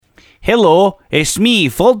Hello, it's me,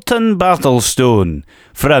 Fulton Battlestone,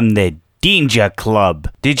 from the Danger Club.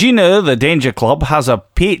 Did you know the Danger Club has a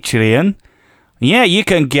Patreon? Yeah, you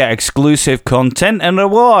can get exclusive content and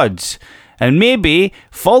rewards. And maybe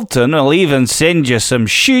Fulton will even send you some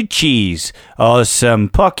shoe cheese or some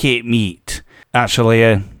pocket meat. Actually,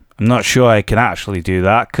 I'm not sure I can actually do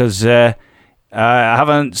that because I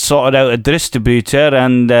haven't sorted out a distributor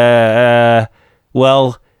and,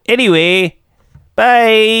 well, anyway...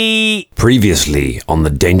 Bye! Previously on the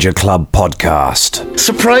Danger Club podcast.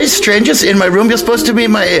 Surprise, strangers, in my room. You're supposed to be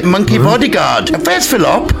my monkey bodyguard. Where's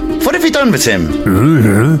Philip? What have you done with him?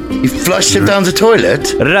 You flushed him down the toilet?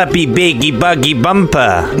 Rappy baggy buggy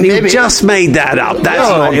bumper. You just made that up. That's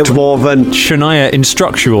not Dwarven. Shania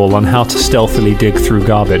instructual on how to stealthily dig through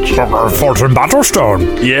garbage. Fulton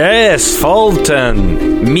Battlestone. Yes,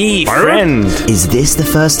 Fulton. Me, friend. Is this the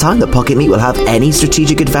first time that Pocket Meat will have any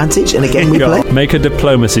strategic advantage in a game we play? Make a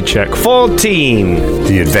diplomacy check. 14.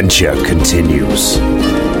 The adventure continues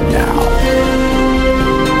now.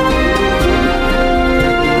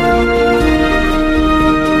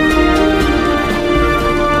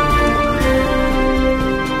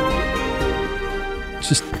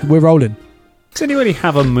 We're rolling. Does anybody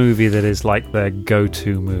have a movie that is like their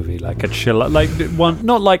go-to movie, like a chill, like one,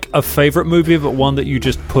 not like a favorite movie, but one that you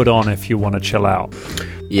just put on if you want to chill out?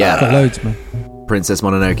 Yeah, got loads, man. Princess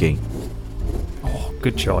Mononoke. Oh,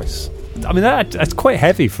 good choice. I mean, that's quite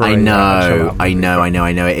heavy for. I know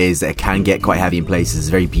it is. It can get quite heavy in places. It's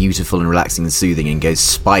very beautiful and relaxing and soothing, and goes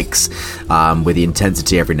spikes with the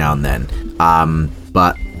intensity every now and then.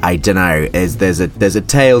 But I don't know. There's a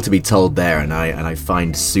tale to be told there, and I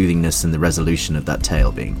find soothingness in the resolution of that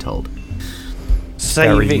tale being told.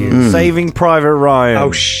 Saving Private Ryan.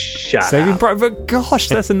 Oh, shut Saving up. Private. Gosh,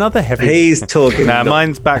 that's another heavy. He's talking. Nah,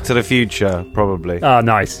 mine's Back to the Future, probably. Oh,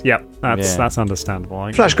 nice. Yep, that's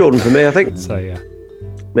understandable. Flash Gordon for me, I think. So yeah.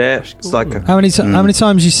 Yeah, it's like How many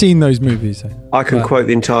times you seen those movies? I can quote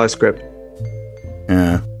the entire script.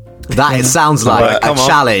 Yeah. That it sounds like a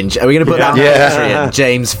challenge. Are we going to put that on Patreon,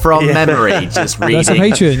 James, from memory, just reading? That's a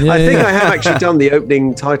Patreon. Yeah, I think I have actually done the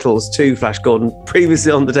opening titles to Flash Gordon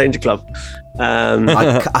previously on the Danger Club.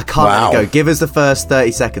 I can't let it go. Give us the first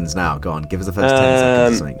 30 seconds now. Go on. Give us the first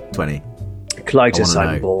 10 seconds or something. 20. Clytus,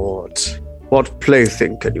 I'm bored. What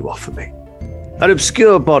plaything can you offer me? An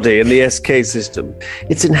obscure body in the SK system.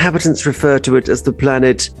 Its inhabitants refer to it as the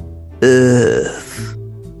planet Earth.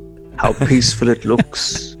 How peaceful it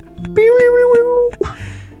looks.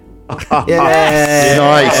 Yeah.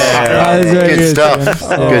 Nice. Good stuff.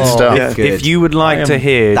 Good stuff. Yeah. If you would like to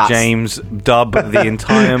hear James dub the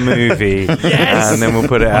entire movie, and then we'll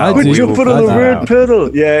put it out. Would you Put on a weird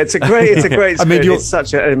pedal. Yeah, it's a great script. It's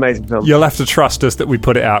such an amazing film. You'll have to trust us that we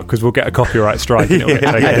put it out because we'll get a copyright strike and it'll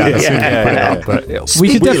get taken down as soon as we put it out. But we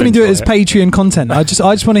could definitely do it as Patreon content. I just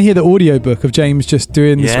want to hear the audiobook of James just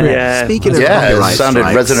doing the script. Yeah. Speaking of It copyright sounded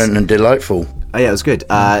strikes, resonant and delightful. Oh yeah, it was good.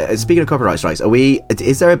 Speaking of copyright strikes,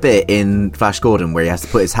 is there a bit in Flash Gordon where he has to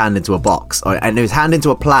put his hand into a box, and his hand into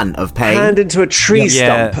a plant of pain? Hand into a tree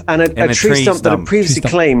stump, and a tree stump that had previously Tree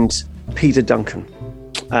stump. claimed Peter Duncan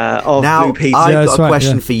of Now, Blue Peter. I've Yeah, got that's a right,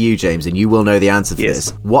 question yeah. for you, James, and you will know the answer for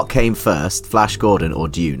Yes. this. What came first, Flash Gordon or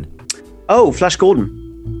Dune? Oh, Flash Gordon.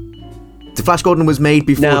 So Flash Gordon was made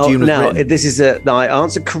before Dune was written. This is I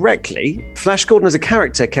answered correctly. Flash Gordon as a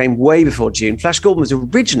character came way before Dune. Flash Gordon was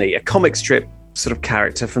originally a comic strip sort of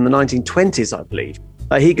character from the 1920s, I believe.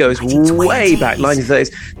 He goes way back, 1930s.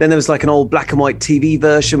 Then there was like an old black and white TV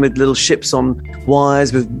version with little ships on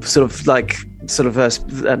wires with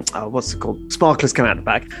what's it called? Sparklers come out the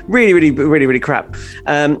back. Really crap.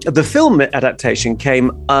 The film adaptation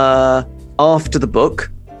came after the book,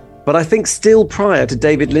 but I think still prior to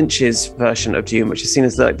David Lynch's version of Dune, which is seen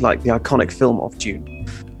as the iconic film of Dune.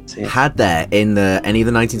 So, yeah. Had there in any of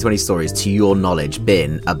the 1920 stories, to your knowledge,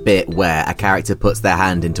 been a bit where a character puts their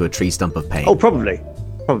hand into a tree stump of pain? Oh, probably.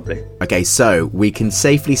 Okay, so we can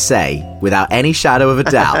safely say, without any shadow of a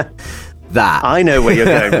doubt, that I know where you're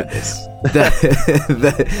going with this.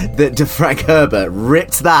 that Frank Herbert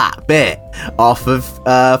ripped that bit off of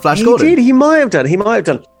Flash Gordon. He did. He might have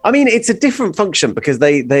done. I mean, it's a different function because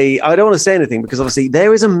they I don't want to say anything because obviously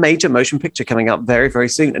there is a major motion picture coming up very, very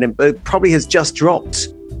soon, and it probably has just dropped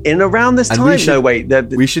in around this time.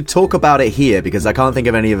 We should talk about it here because I can't think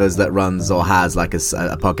of any of us that runs or has like a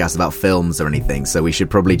podcast about films or anything. So we should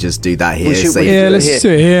probably just do that here. Let's do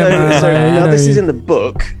it here. Now this is in the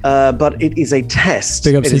book, but it is a test.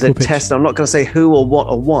 It is a test. I'm not going to say who or what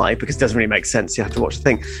or why because it doesn't really make sense. You have to watch the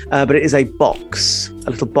thing. But it is a box, a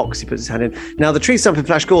little box he puts his hand in. Now the tree stump in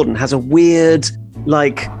Flash Gordon has a weird,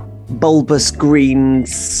 like, bulbous green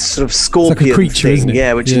sort of scorpion creature, thing, isn't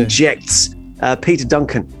it? which injects Peter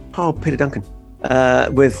Duncan. Oh, Peter Duncan.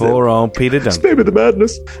 With poor old Peter Duncan. Spare me the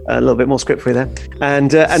madness. A little bit more script for you there. And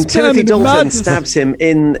Timothy Dalton stabs him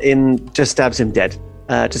just stabs him dead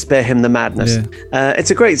to spare him the madness. Yeah.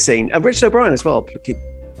 It's a great scene. And Richard O'Brien as well, keep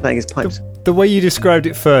playing his pipes. The way you described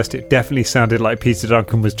it first, it definitely sounded like Peter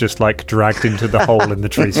Duncan was just like dragged into the hole in the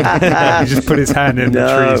tree stump. He just put his hand in the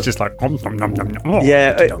tree. It's just like, nom, nom, nom, nom, nom. Oh,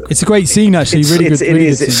 yeah, it's a great scene actually. Really good.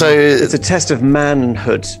 It's a test of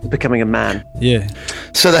manhood, becoming a man. Yeah.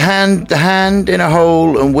 So the hand in a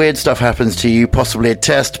hole and weird stuff happens to you. Possibly a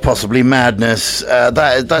test, possibly madness.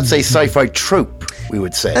 That's a sci-fi trope, we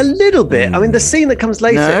would say. A little bit. I mean, the scene that comes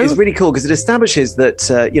later is really cool because it establishes that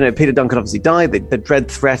Peter Duncan obviously died. The dread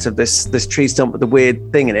threat of this tree stump with the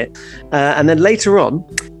weird thing in it, and then later on,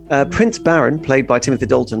 Prince Baron, played by Timothy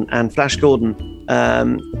Dalton, and Flash Gordon,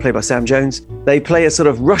 played by Sam Jones, they play a sort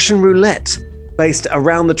of Russian roulette based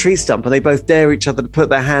around the tree stump, and they both dare each other to put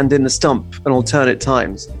their hand in the stump at alternate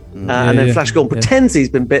times. And then Flash Gordon pretends he's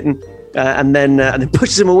been bitten, and then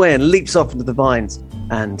pushes him away and leaps off into the vines.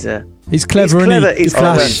 And he's clever, isn't he? He's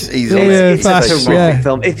clever. It's a terrific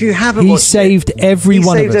film. If you haven't watched it, he saved every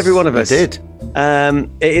one of us. He did. It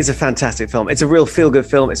is a fantastic film. It's a real feel-good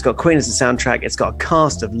film. It's got Queen as the soundtrack. It's got a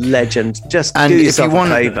cast of legend. Just do yourself a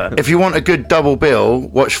favour. If you want a good double bill,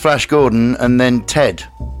 watch Flash Gordon and then Ted.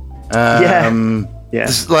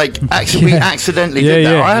 It's like we accidentally did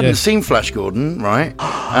that. I hadn't seen Flash Gordon, right?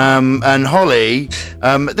 And Holly,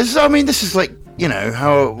 this is like,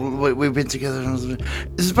 how we've been together.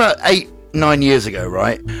 This is about 8-9 years ago,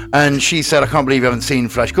 right? And she said, I can't believe you haven't seen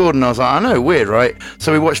Flash Gordon. I was like, I know, weird, right?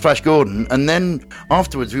 So we watched Flash Gordon, and then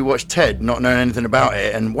afterwards we watched Ted, not knowing anything about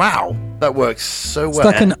it, and wow, that works so well. It's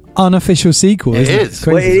like an unofficial sequel, isn't it? Is.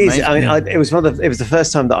 Well, it is. I mean, it was the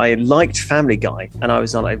first time that I liked Family Guy, and I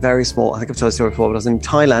was on a very small, I think I've told the story before, but I was in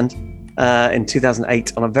Thailand in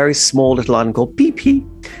 2008 on a very small little island called Phi Phi.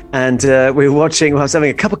 And we were watching, I was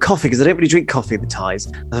having a cup of coffee because I don't really drink coffee in the Thais.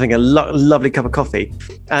 I was having a lovely cup of coffee.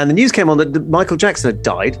 And the news came on that Michael Jackson had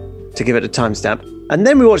died, to give it a timestamp. And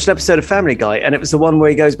then we watched an episode of Family Guy, and it was the one where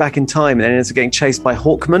he goes back in time and then ends up getting chased by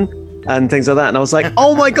Hawkman and things like that. And I was like,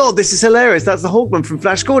 oh my God, this is hilarious. That's the Hawkman from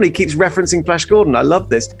Flash Gordon. He keeps referencing Flash Gordon. I love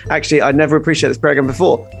this. Actually, I never appreciated this program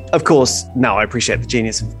before. Of course, now I appreciate the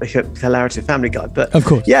genius of the hilarity of Family Guy. But of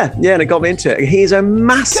course. Yeah, and it got me into it. He is a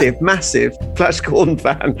massive Flash Gordon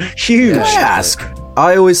fan. Huge. Can I ask?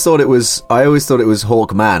 I always thought it was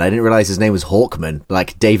Hawkman. I didn't realize his name was Hawkman,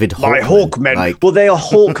 like David Hawkman. Like Hawkmen. Well, they are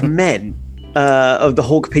Hawkmen of the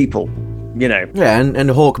Hawk people. Yeah, and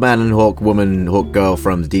Hawkman and Hawkwoman, Hawkgirl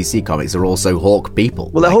from the DC comics are also Hawk people.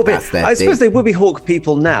 Well, they're Hawk people. I suppose they would be Hawk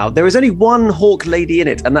people now. There is only one Hawk lady in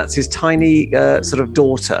it, and that's his tiny sort of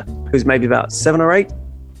daughter, who's maybe about 7 or 8,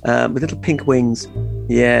 with little pink wings.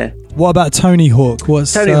 Yeah. What about Tony Hawk?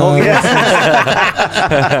 Tony Hawk? Yeah.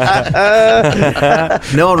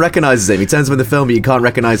 No one recognises him. He turns up in the film, but you can't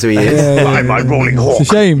recognise who he is. I'm Rolling Hawk. It's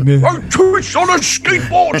a shame. I'm twitch on a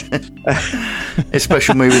skateboard. His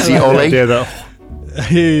special move is the Ollie. I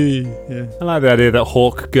like the idea that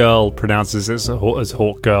Hawk Girl pronounces it as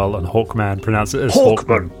Hawk Girl and Hawkman pronounces it as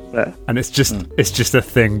Hawkman. Yeah. And it's just a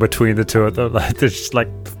thing between the two of them. Like, they're just like,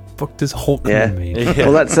 the fuck does Hawkman mean? Yeah.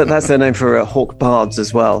 Well, that's their name for Hawk Bards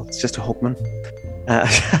as well. It's just a Hawkman.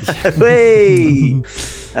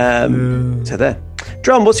 So there.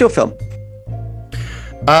 Drum, what's your film?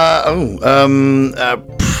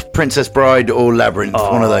 Princess Bride or Labyrinth,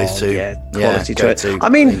 one of those two. Yeah, quality choice. I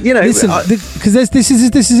mean, listen, because this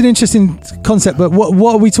is an interesting concept. But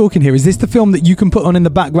what are we talking here? Is this the film that you can put on in the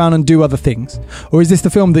background and do other things, or is this the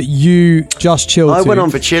film that you just chill to? I went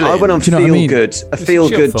on chilling. I went on feel good, a feel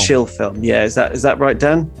good chill film. Yeah, is that right,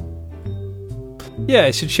 Dan? Yeah,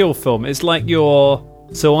 it's a chill film. It's like your.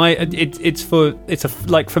 So for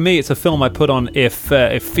me, it's a film I put on if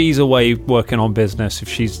Fee's away working on business, if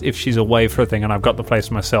she's away for a thing, and I've got the place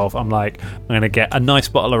to myself. I'm going to get a nice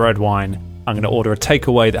bottle of red wine. I'm going to order a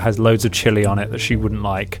takeaway that has loads of chili on it that she wouldn't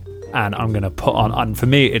like, and I'm going to put on. And for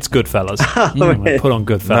me, it's Goodfellas. I'm going to put on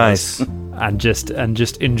Goodfellas. Nice. And just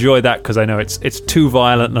enjoy that because I know it's too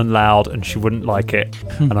violent and loud and she wouldn't like it.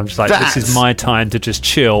 And I'm just like, this is my time to just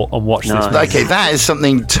chill and watch this movie. Okay, that is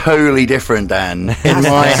something totally different, Dan, in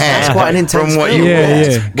my head. It's quite an intense from what film. you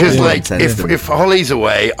watched. Because intense. if Holly's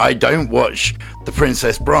away, I don't watch The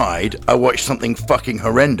Princess Bride. I watch something fucking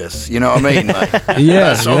horrendous. You know what I mean?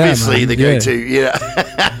 That's obviously the go-to. Yeah.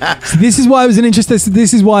 So this is why I was an interest.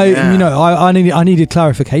 This is why I needed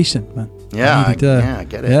clarification, man. Yeah, I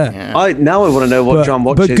get it. Yeah. Now I want to know what John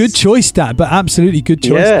watches. But good choice, Dad. But absolutely good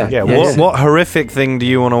choice. Yeah. What horrific thing do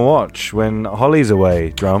you want to watch when Holly's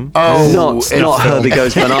away, Drum? Not Herbie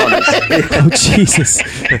Goes Bananas. Oh Jesus!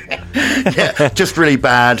 Just really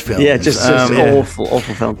bad films. Yeah, just awful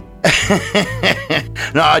film.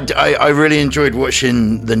 No, I really enjoyed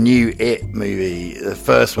watching the new It movie, the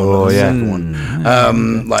first one, the second one.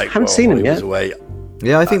 Haven't seen it yet. Away.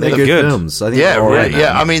 Yeah, I think they're good films. I think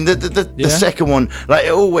I mean, the second one, like,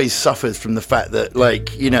 it always suffers from the fact that,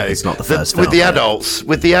 like, you know, it's not the first with film,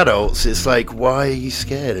 the adults, it's like, why are you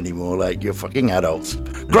scared anymore? Like, you're fucking adults.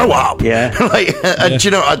 Grow up. Yeah. And you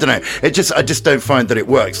know, I don't know. I just don't find that it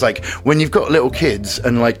works. Like, when you've got little kids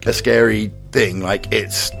and like a scary thing, like,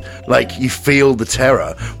 it's like you feel the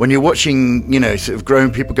terror when you're watching, you know, sort of grown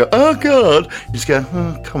people go, oh god, you just go,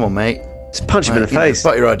 oh, come on, mate. Just punch him in the face.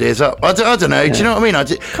 Butt your ideas up. I don't know. Yeah. Do you know what I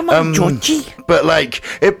mean? Come on, Georgie. But like,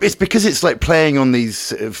 it's because it's like playing on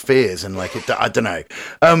these fears and like, I don't know.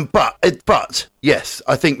 But yes,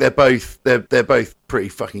 I think they're both pretty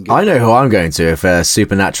fucking good. I know who I'm going to if a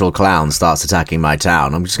supernatural clown starts attacking my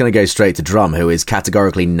town. I'm just going to go straight to Drum, who is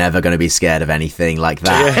categorically never going to be scared of anything like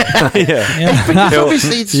that. Because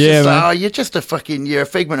obviously it's just, you're just you're a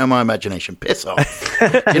figment of my imagination. Piss off.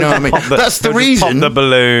 You know what I mean? That's the reason. Pop the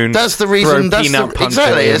balloon. That's the reason.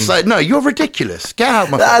 Exactly. It's like, no, you're ridiculous. Get out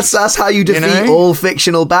of my face. That's how you defeat all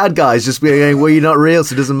fictional bad guys. Just being, well, you're not real,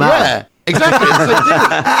 so it doesn't matter. Yeah. Exactly,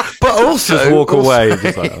 but also just walk away.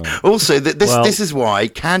 Also, this is why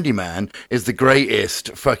Candyman is the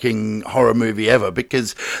greatest fucking horror movie ever,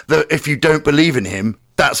 because if you don't believe in him,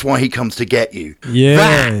 that's why he comes to get you.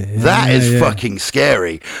 That is fucking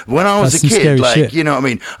scary. When I was a kid, like shit. You know what I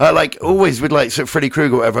mean, like always with like sort of Freddy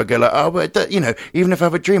Krueger or whatever, I go like, oh, but you know, even if I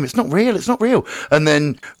have a dream, it's not real,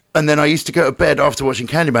 and then I used to go to bed after watching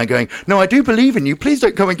Candyman going, no, I do believe in you. Please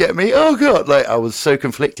don't come and get me. Oh, God. Like, I was so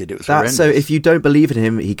conflicted. It was horrendous. So if you don't believe in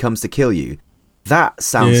him, he comes to kill you. That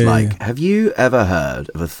sounds like... Have you ever heard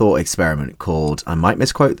of a thought experiment called, I might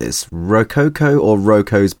misquote this, Rococo or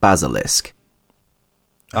Rocco's Basilisk?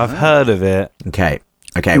 I've heard of it. Okay.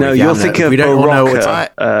 No, you're thinking of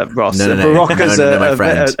Barocca, Ross. No, Barocca's my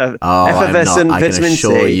friend. effervescent I can vitamin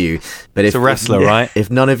assure C. you. But it's a wrestler, right? If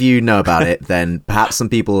none of you know about it, then perhaps some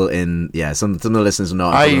people some of the listeners will know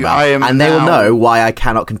what I'm talking about. And they will know why I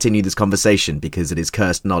cannot continue this conversation, because it is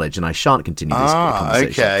cursed knowledge and I shan't continue this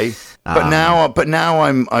conversation. Okay. But now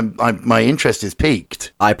I'm my interest is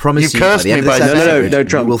piqued. I promise you, by the end of this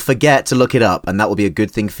episode, you will forget to look it up, and that will be a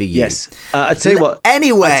good thing for you. Yes. I tell you what.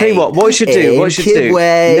 Anyway, I tell you what we should do.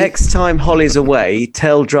 Next time Holly's away,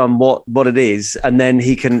 tell Drum what it is, and then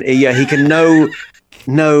he can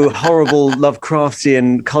know horrible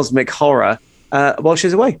Lovecraftian cosmic horror while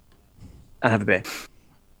she's away, and have a beer.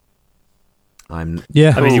 I mean,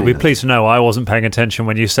 you'll be pleased to know I wasn't paying attention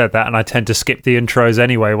when you said that, and I tend to skip the intros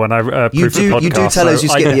anyway when I proof the podcast. You do tell us you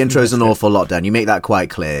skip the intros an awful lot, Dan. You make that quite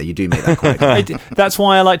clear. You do make that quite clear. That's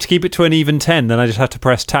why I like to keep it to an even 10. Then I just have to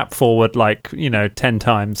press tap forward 10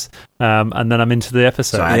 times, and then I'm into the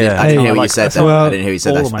episode. Sorry, I didn't hear what you said. I didn't hear what you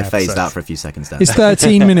said. I phased out for a few seconds there. It's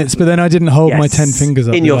 13 minutes, but then I didn't hold my 10 fingers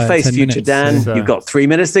up. In your face, future Dan. You've got 3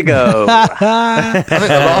 minutes to go. I think the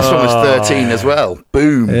last one was 13 as well.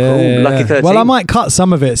 Boom. Lucky 13. Well, I might cut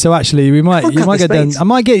some of it, so actually you might get down. I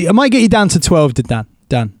might get you down to 12, Dan.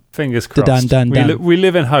 Fingers crossed. Dan. We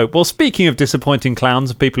live in hope. Well, speaking of disappointing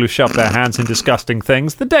clowns and people who shove their hands in disgusting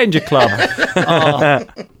things, the Danger Club are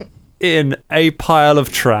in a pile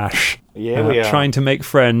of trash. Yeah, we are. Trying to make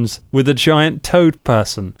friends with a giant toad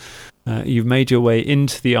person. You've made your way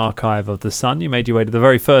into the archive of the Sun. You made your way to the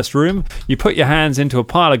very first room. You put your hands into a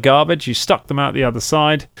pile of garbage. You stuck them out the other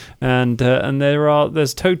side, and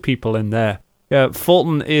there's toad people in there.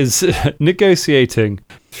 Fulton is negotiating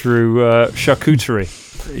through charcuterie.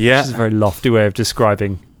 Yeah, which is a very lofty way of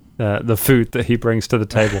describing the food that he brings to the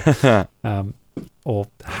table, or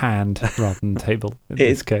hand rather than table in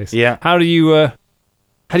this case. Yeah. How do you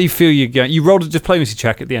feel you're going? You rolled a diplomacy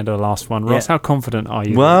check at the end of the last one, Ross. How confident are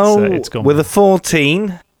you? Well, it's gone with a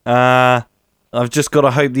 14, I've just got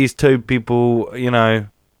to hope these two people, are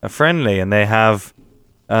friendly and they have,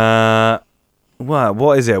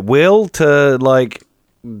 what is it? Will to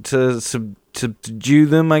subdue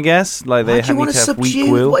them, I guess. Like they need to have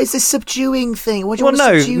weak will. What is this subduing thing? What do you Well,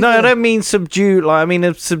 want to subdue no, them? I don't mean subdue. Like I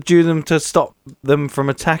mean subdue them to stop them from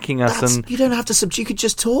attacking us. You don't have to subdue. You could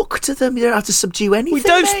just talk to them. You don't have to subdue anything. We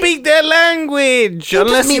don't speak their language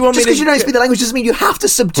unless you want me to. Just because you don't speak the language doesn't mean you have to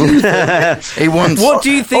subdue them. What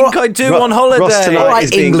do you think I do on holiday? All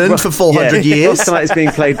right, England for 400 years. Ross tonight is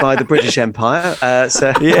being played by the British Empire.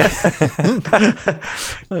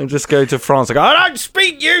 I'll just go to France and go, I don't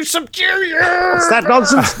speak you, subdue you! Is that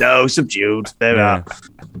nonsense? No, subdued. There we are.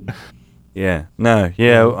 Yeah, no,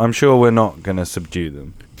 I'm sure we're not going to subdue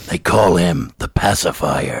them. They call him the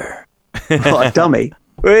pacifier. What a dummy.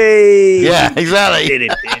 Whee! Yeah, exactly.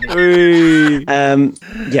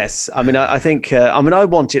 Yes, I mean, I think,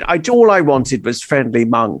 all I wanted was friendly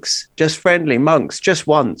monks. Just friendly monks, just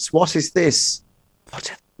once. What is this?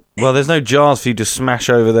 Well, there's no jars for you to smash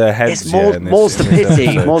over their heads. It's more's the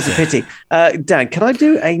pity. More's the pity. Dan, can I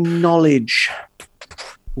do a knowledge?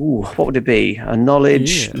 Ooh, what would it be? A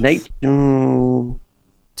knowledge,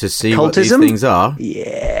 to see cultism? What these things are.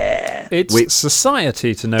 Yeah, it's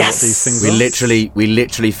society to know what these things are. We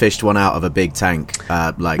literally fished one out of a big tank.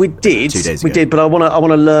 We did, 2 days ago. we did. But I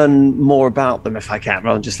want to learn more about them if I can,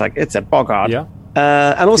 rather than just like it's a boggart. Yeah.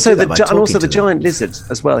 And also the giant lizard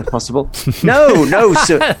as well, if possible. No,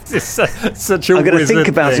 sir. It's such a I'm going to think wizard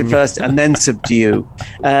about thing. it first and then subdue.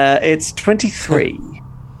 It's 23.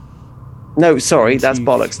 No, sorry, that's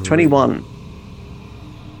bollocks. 21.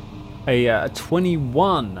 A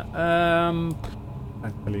 21. I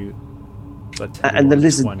believe. And the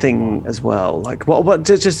lizard thing as well. Like what?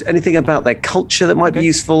 Just anything about their culture that might be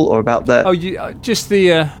useful, or about their. Oh, just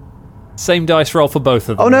the same dice roll for both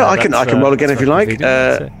of them. Oh no, I can roll again if you like.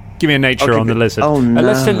 Give me a nature on the lizard. Oh no.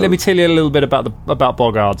 Let me tell you a little bit about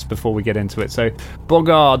boggards before we get into it. So,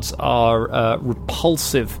 boggards are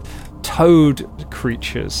repulsive toad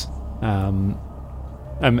creatures.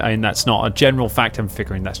 And that's not a general fact. I'm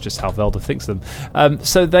figuring that's just how Velda thinks of them.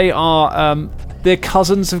 So they are they're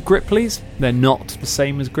cousins of Grippleys. They're not the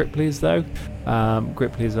same as Grippleys though.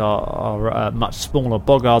 Grippleys are much smaller.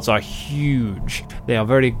 Boggards are huge. They are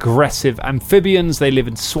very aggressive amphibians. They live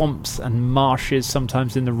in swamps and marshes,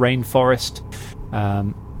 sometimes in the rainforest.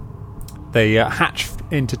 They hatch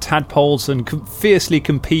into tadpoles and fiercely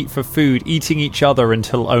compete for food, eating each other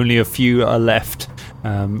until only a few are left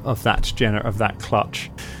of that clutch.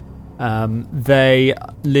 They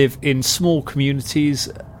live in small communities,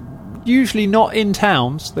 usually not in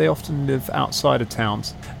towns. They often live outside of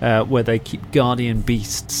towns, where they keep guardian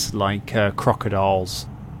beasts like crocodiles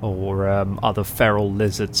or other feral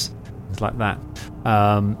lizards, things like that.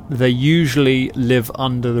 They usually live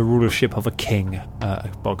under the rulership of a king, a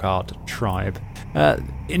boggart tribe.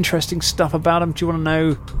 Interesting stuff about them. Do you want to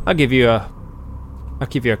know? I'll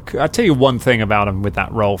tell you one thing about them with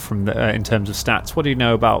that roll from in terms of stats. What do you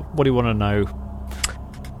know about? What do you want to know?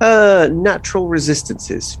 Natural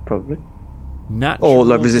resistances, probably. Natural or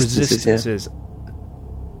like resistances. Yeah.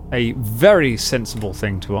 A very sensible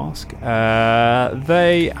thing to ask.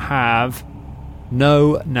 They have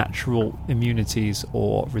no natural immunities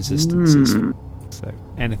or resistances. So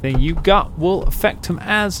anything you got will affect them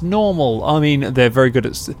as normal. I mean, they're very good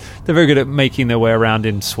at making their way around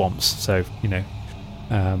in swamps. So if you're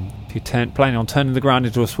planning on turning the ground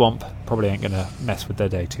into a swamp, probably ain't going to mess with their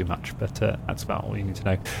day too much. But that's about all you need to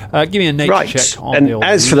know. Give me a nature check on the old.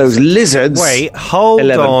 And as for those lizards, wait, hold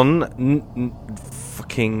 11. on.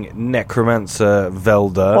 Fucking necromancer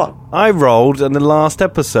Velda. What? I rolled in the last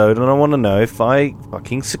episode and I want to know if I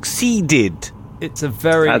fucking succeeded. It's a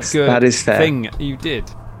very good that is fair. thing you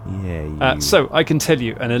did. Yeah. So I can tell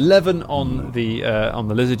you, an 11 on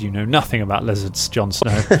the lizard. You know nothing about lizards, Jon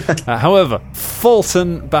Snow. However,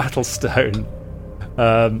 Fulton Battlestone,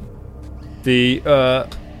 the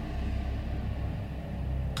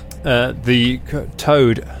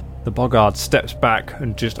toad, the boggart, steps back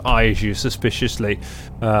and just eyes you suspiciously,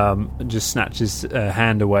 and just snatches a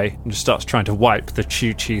hand away and just starts trying to wipe the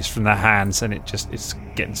chew cheese from their hands, and it's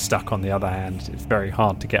getting stuck on the other hand. It's very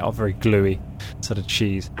hard to get off, very gluey sort of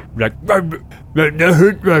cheese. Like, the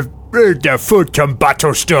Fulton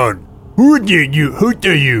Battlestone. Who are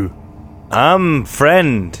you?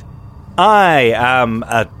 Friend. I am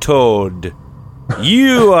a toad.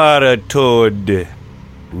 You are a toad.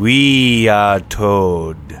 We are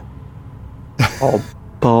toad.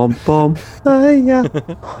 Bom, bom,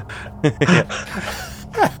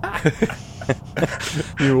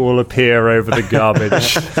 You all appear over the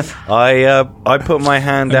garbage. I put my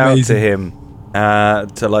hand out Amazing. to him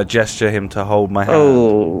to like gesture him to hold my hand.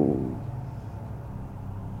 Oh.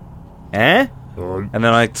 And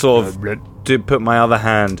then I sort of put my other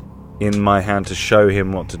hand in my hand to show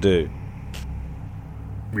him what to do.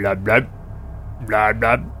 blah, blah, blah,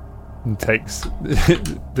 blah, and takes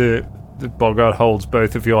the Boggart holds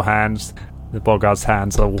both of your hands. The Boggart's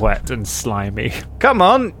hands are wet and slimy. Come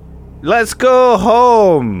on, let's go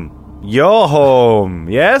home. Your home,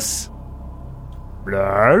 yes?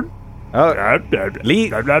 Blah, Oh, blah, blah, lead.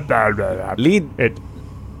 blah, blah, blah, blah, blah. Lead. It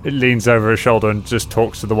leans over his shoulder and just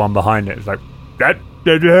talks to the one behind it. It's like, that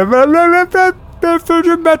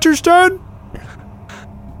matters done.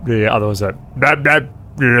 The other was like, blah, blah,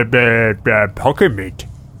 blah, blah, blah, pocket meat.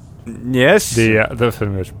 Yes. The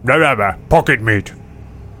thing was, blah, blah, blah, pocket meat.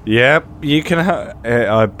 Yep, you can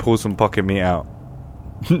I pull some pocket meat out.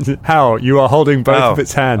 How? You are holding both of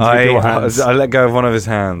its hands with your hands. I let go of one of his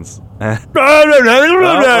hands. Blah, blah, blah,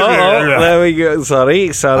 blah, blah. There we go.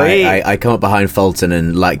 Sorry. I come up behind Fulton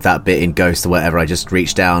and like that bit in Ghost or whatever, I just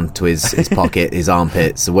reach down to his pocket, his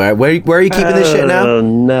armpit. So where are you keeping this shit now? Oh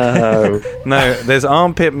no. No, there's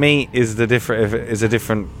armpit meat is a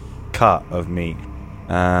different cut of meat.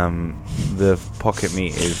 The pocket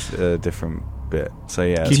meat is a different bit. So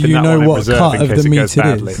yeah. Do you know what cut of the meat it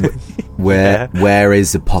is? Where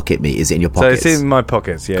is the pocket meat? Is it in your pockets? So it's in my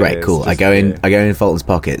pockets. Yeah. Great, cool. I go in Fulton's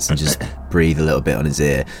pockets and just breathe a little bit on his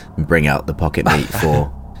ear and bring out the pocket meat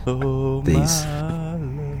for these.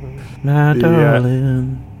 My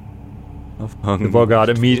darling. The Boggart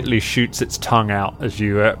immediately shoots its tongue out as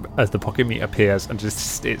the pocket meat appears, and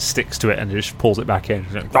just it sticks to it and just pulls it back in.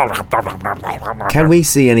 Can we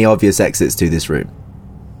see any obvious exits to this room?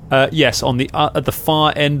 Yes, on at the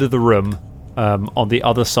far end of the room, on the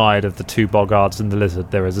other side of the two Boggards and the lizard,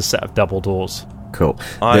 there is a set of double doors. Cool.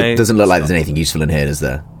 It doesn't look like there's anything useful in here, is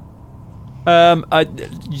there?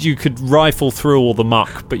 You could rifle through all the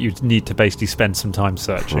muck, but you'd need to basically spend some time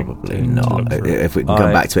searching. Probably not. If we can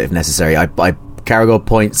come back to it if necessary. Caragor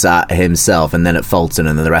points at himself and then at Fulton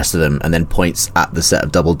and then the rest of them, and then points at the set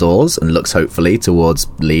of double doors and looks hopefully towards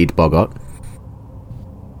lead Boggart.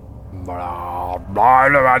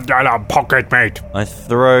 Pocket meat.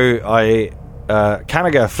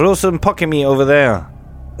 Canaga, throw some pocket meat over there.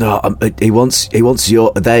 No, they want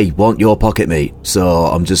your pocket meat, so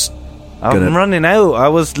I'm just I'm running out. I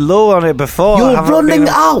was low on it before. You're running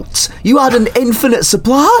out! You had an infinite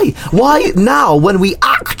supply! Why now, when we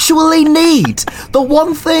actually need the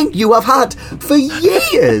one thing you have had for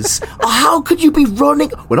years? How could you be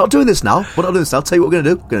running? We're not doing this now. I'll tell you what we're going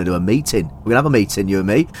to do. We're going to do a meeting. We're going to have a meeting, you and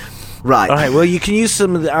me. Right. All right. Well, you can use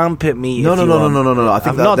some of the armpit meat. No. I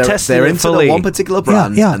think they're into the one particular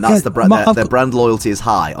brand, and that's the brand. Their brand loyalty is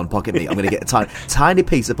high on pocket meat. I'm going to get a tiny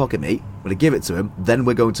piece of pocket meat. I'm going to give it to him. Then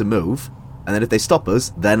we're going to move, and then if they stop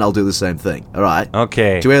us, then I'll do the same thing. All right.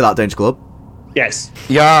 Okay. Do you hear that, Danger Club? Yes.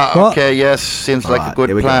 Yeah. What? Okay. Yes. Seems like a good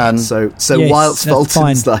plan. So yes, whilst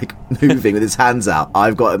Fulton's fine. like moving with his hands out,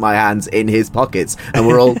 I've got my hands in his pockets, and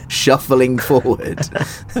we're all shuffling forward.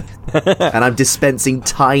 And I'm dispensing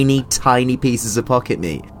tiny pieces of pocket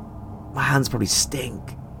meat. My hands probably stink.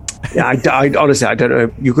 Yeah, I honestly, I don't know.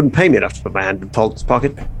 You couldn't pay me enough to put my hand in Fulton's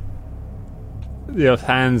pocket. Your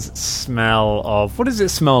hands smell of... What does it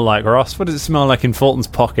smell like, Ross? What does it smell like in Fulton's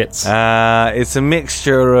pockets? It's a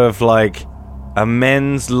mixture of like a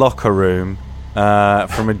men's locker room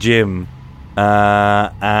from a gym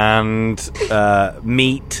and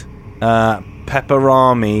meat,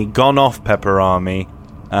 pepperami, gone off pepperami,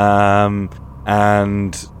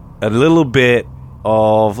 and a little bit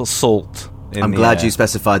of salt. I'm glad you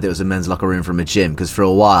specified that it was a men's locker room from a gym, because for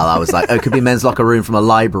a while I was like, it could be men's locker room from a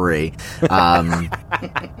library.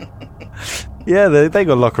 Yeah, they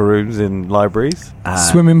got locker rooms in libraries.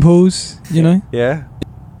 Swimming pools, you know? Yeah.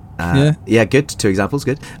 Yeah, good. 2 examples,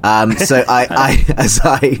 good. So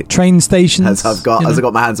I train stations. As I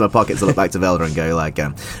got my hands in my pockets, I look back to Velda and go like,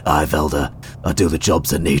 "Aye, Velda, I do the jobs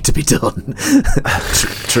that need to be done."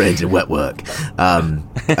 Trained in wet work.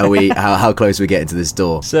 How close are we getting to this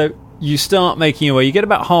door? So you start making your way. You get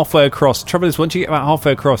about halfway across. The trouble is, once you get about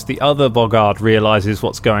halfway across, the other Boggart realises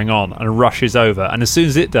what's going on and rushes over. And as soon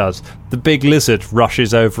as it does, the big lizard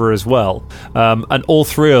rushes over as well. And all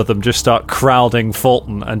 3 of them just start crowding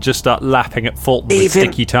Fulton and just start lapping at Fulton with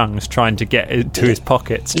sticky tongues, trying to get into his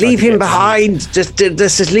pockets. Leave him behind. Just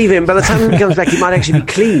leave him. By the time he comes back, he might actually be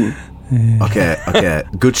clean. Okay.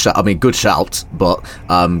 Good shout. But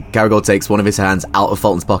Caragor takes one of his hands out of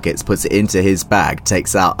Fulton's pockets, puts it into his bag,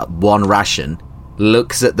 takes out one ration,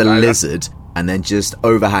 looks at the lizard, and then just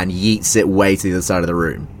overhand yeets it way to the other side of the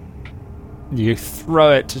room. You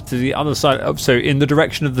throw it to the other side. So in the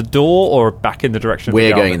direction of the door, or back in the direction of the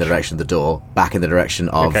garbage? We're going in the direction of the door, back in the direction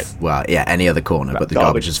of, any other corner, but the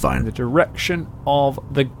garbage is fine. The direction of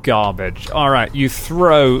the garbage. All right, you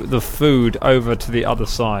throw the food over to the other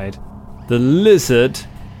side. The lizard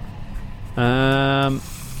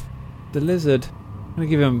the lizard.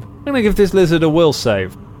 I'm gonna give this lizard a will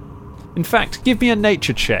save. In fact, give me a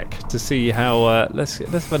nature check to see how. Let's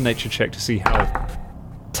have a nature check to see how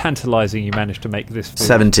tantalising you managed to make this food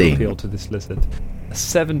 17. appeal to this lizard. A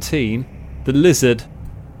 17. The lizard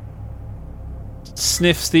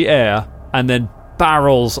sniffs the air and then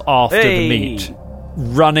barrels after the meat,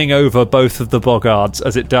 running over both of the boggards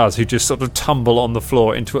as it does, who just sort of tumble on the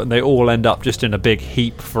floor into it, and they all end up just in a big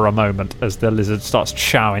heap for a moment as the lizard starts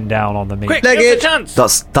chowing down on the meat. Quick, here's the chance.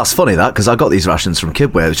 That's funny, that, because I got these rations from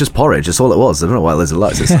Kidway. It was just porridge. That's all it was. I don't know why a lizard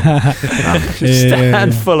likes it. Just a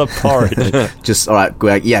handful of porridge. Just, all right,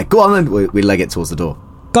 go on, and we leg it towards the door.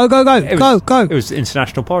 Go. It was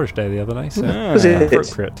International Porridge Day the other day, so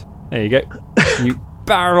appropriate. There you go. You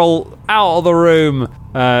barrel out of the room.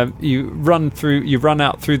 You run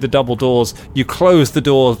out through the double doors. You close the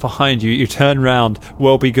doors behind you. You turn round.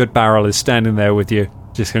 Welby Goodbarrel is standing there with you,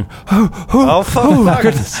 just going, oh my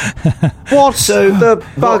goodness. What the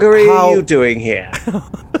buggery are you doing here?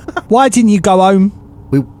 Why didn't you go home?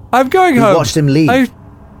 I'm going home. We watched him leave.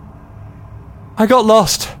 I got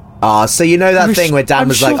lost. So you know that thing where Dan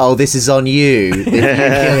was like, "Oh, this is on you." If you kill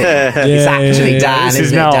him. It's actually Dan,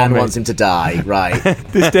 isn't it? Dan wants him to die, right?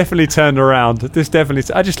 This definitely turned around. I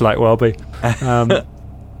just like Welby. It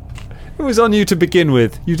was on you to begin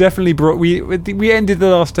with. You definitely brought. We ended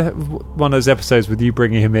the last one of those episodes with you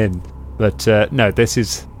bringing him in, but no, this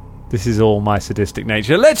is all my sadistic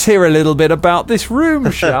nature. Let's hear a little bit about this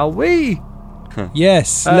room, shall we?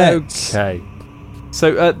 Yes. Let's. Okay.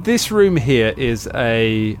 So this room here is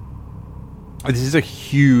a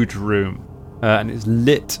huge room, and it's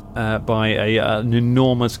lit by an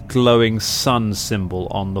enormous glowing sun symbol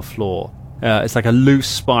on the floor. It's like a loose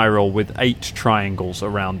spiral with 8 triangles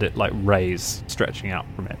around it, like rays stretching out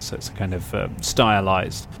from it. So it's a kind of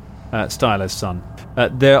stylized sun.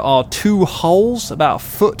 There are 2 holes about a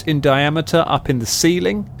foot in diameter up in the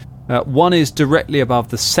ceiling. One is directly above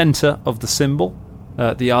the center of the symbol.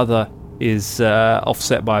 The other is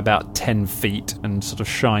offset by about 10 feet and sort of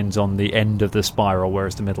shines on the end of the spiral,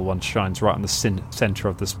 whereas the middle one shines right on the center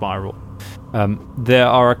of the spiral. There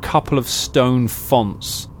are a couple of stone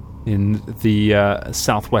fonts in the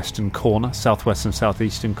southwest and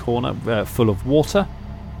southeastern corner, full of water,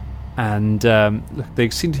 and they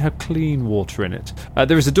seem to have clean water in it.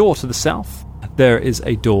 There is a door to the south. There is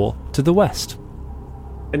a door to the west.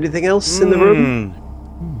 Anything else in the room?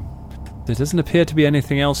 There doesn't appear to be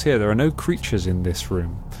anything else here. There are no creatures in this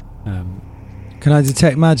room. Can I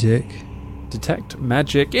detect magic? Detect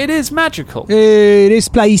magic. It is magical. This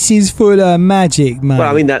place is full of magic, man.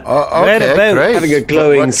 Well, I mean that great. having a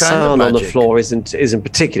glowing sun on the floor isn't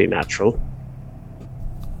particularly natural.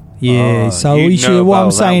 Yeah, so we should. What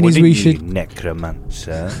I'm saying is we should.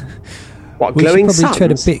 Necromancer. What, glowing suns?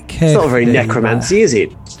 Tread a bit it's not very necromancy, is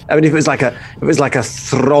it? I mean, if it was like a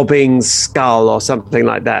throbbing skull or something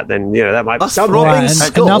like that, then that might be something.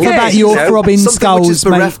 Enough about your throbbing skulls, which is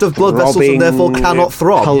bereft of blood vessels and therefore cannot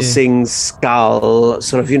throb. Pulsing skull,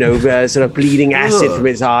 sort of bleeding acid from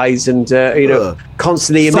its eyes, and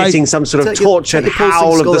constantly emitting some sort of tortured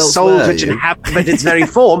howl of the souls which inhabit its very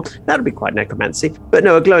form. That would be quite necromancy. But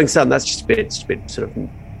no, a glowing sun, that's just a bit sort of.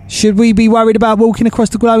 Should we be worried about walking across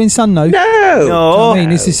the glowing sun, though? No. I mean,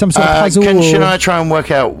 this is some sort of puzzle. Should I try and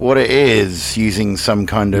work out what it is using some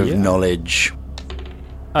kind of knowledge?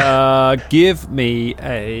 Give me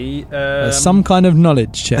a some kind of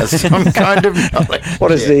knowledge check. Some kind of knowledge.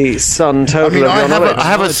 What is the sum total of your knowledge?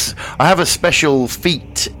 I have a special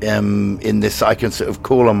feat in this. I can sort of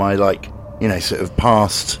call on my sort of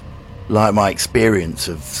past. Like my experience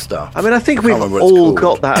of stuff. I mean, I think we've all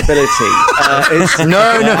got that ability.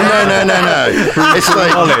 No. It's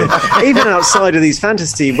like even outside of these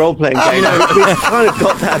fantasy role-playing games, we've kind of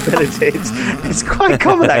got that ability. It's quite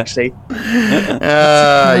common, actually.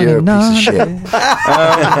 You're a piece of shit.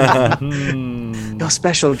 Your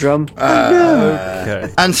special drum.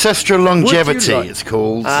 Okay. Ancestral longevity, it's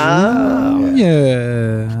called.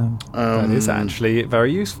 Yeah. That is actually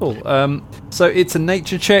very useful. So it's a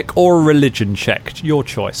nature check or a religion check. Your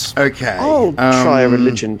choice. Okay. I'll try a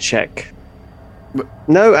religion check.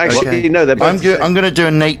 No, actually, no. They're both. I'm going to do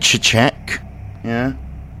a nature check. Yeah.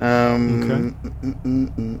 Okay.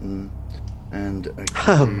 And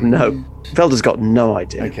oh no, Velda's got no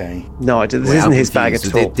idea. Okay. No idea. This isn't his bag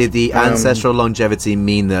at all. Did the ancestral longevity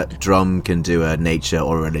mean that Drum can do a nature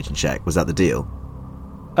or a religion check? Was that the deal?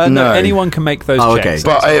 No, anyone can make those checks.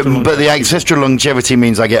 Okay. But the ancestral longevity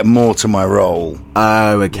means I get more to my roll.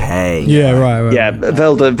 Oh, okay. Yeah, right. Yeah,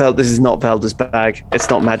 Velda, this is not Velda's bag. It's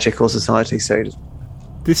not magic or society, so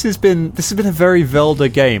This has been a very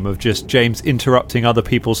Velda game of just James interrupting other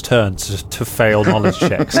people's turns to fail knowledge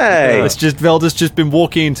checks. Hey. It's just Velda's just been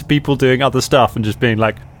walking into people doing other stuff and just being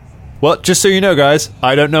like, "Well, just so you know, guys,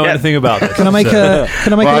 I don't know anything about this." Can I make a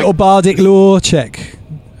little bardic lore check?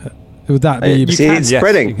 Would that be? See, it's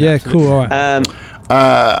spreading. Yeah, cool. All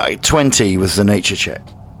right. 20 was the nature check.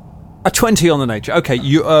 A 20 on the nature. Okay,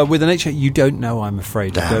 you with the nature, you don't know. I'm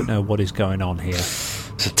afraid you don't know what is going on here.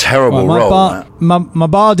 It's a terrible Right, roll. my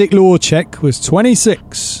bardic lore check was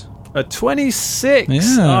 26. A 26.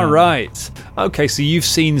 Yeah. All right. Okay, so you've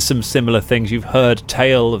seen some similar things. You've heard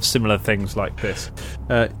tale of similar things like this.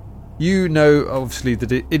 You know, obviously,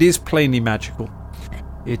 that it is plainly magical.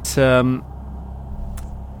 It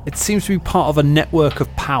seems to be part of a network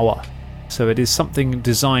of power. So it is something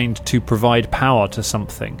designed to provide power to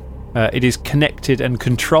something. It is connected and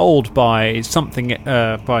controlled by something,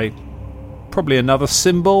 by probably another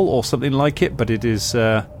symbol or something like it, but it is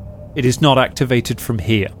not activated from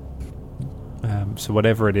here. So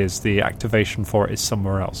whatever it is, the activation for it is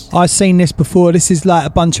somewhere else. I've seen this before. This is like a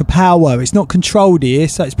bunch of power. It's not controlled here,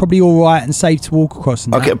 so it's probably all right and safe to walk across.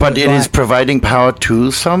 And Okay, that, but it is providing power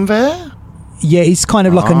to somewhere? Yeah, it's kind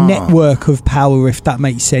of like a network of power, if that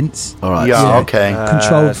makes sense. All right. Yeah, okay.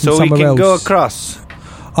 Controlled from so we somewhere can else. go across.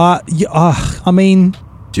 I mean,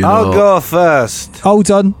 Do you know, I'll go first.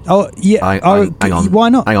 hold on. Oh, yeah. Hang on. Why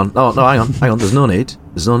not? Hang on. No, hang on. There's no need.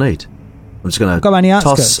 I'm just going Go around the to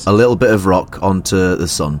outskirts. toss a little bit of rock onto the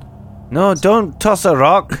sun. No, don't toss a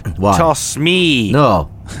rock. Why? Toss me. No,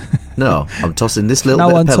 I'm tossing this little No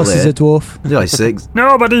bit one of pebble tosses here. a dwarf. Yeah, six.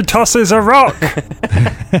 Nobody tosses a rock.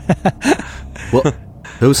 What?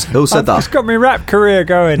 Who said that? It's got my rap career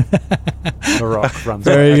going. A rock runs.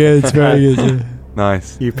 Very good. Very good. Yeah.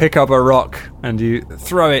 Nice. You pick up a rock and you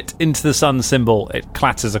throw it into the sun symbol. It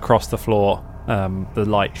clatters across the floor. The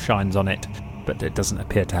light shines on it, but it doesn't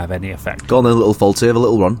appear to have any effect. Go on then, little faulty, have a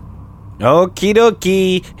little run. Okie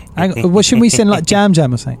dokie. Hang on, what shouldn't we send like Jam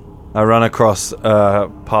or something? I run across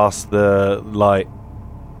past the light.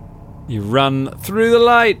 You run through the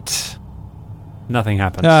light. Nothing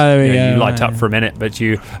happens. Oh, there we go. You light up for a minute, but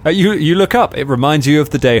you look up. It reminds you of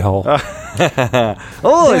the day hole.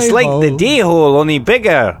 Oh, it's Day like hole. the day hole, only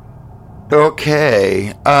bigger.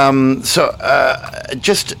 Okay. So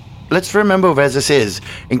just let's remember where this is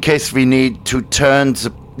in case we need to turn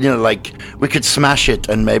the. Like we could smash it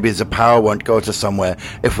and maybe the power won't go to somewhere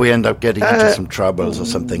if we end up getting into some troubles or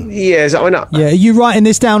something. Yes, I know. Yeah, are you writing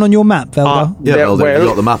this down on your map, Velda? Yeah, There- well, well- you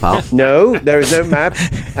got the map out. No, there is no map,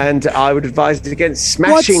 and I would advise it against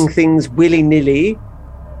smashing things willy-nilly.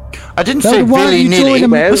 I didn't Well, say why don't you willy-nilly. join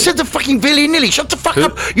them- Who said the fucking willy-nilly? Shut the fuck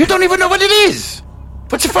up. You don't even know what it is.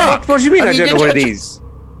 What the fuck? What do you mean I don't know what it you- is?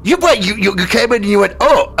 You came in and you went,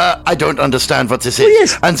 I don't understand what this is. Well,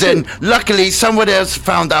 yes. And then, luckily, someone else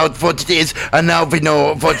found out what it is, and now we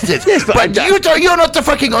know what it is. Yes, but you're not the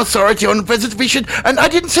fucking authority on presentation, and I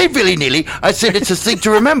didn't say willy-nilly. I said it's a thing to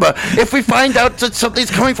remember. If we find out that something's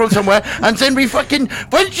coming from somewhere, and then we fucking...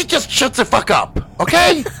 Why don't you just shut the fuck up,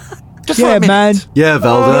 okay? Just for Yeah, a minute. man. Yeah,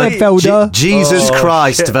 Velda. Yeah, Velda. Jesus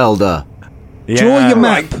Christ, Velda. Draw your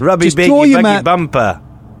map. Rubby Just biggy draw your buggy map. bumper.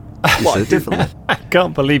 You said it differently. I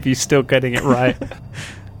can't believe you're still getting it right.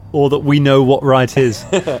 Or that we know what right is.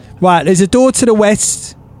 Right, there's a door to the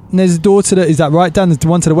west, and there's a door to the... Is that right, Dan? There's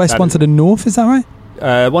one to the west, That one is- to the north, is that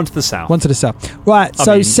right? One to the south. One to the south. Right, I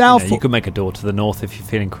so mean, south... you could make a door to the north if you're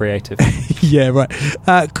feeling creative. yeah, right.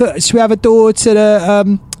 Should we have a door to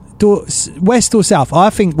the... west or south?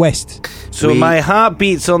 I think west. So my heart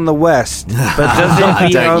beats on the west, but doesn't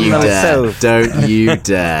beat Don't on you the dare. south. Don't you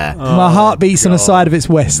dare. My heart beats on the side of its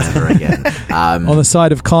west. Never again. On the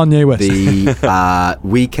side of Kanye West.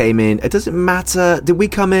 We came in. It doesn't matter. Did we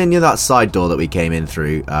come in that side door that we came in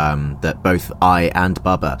through? That both I and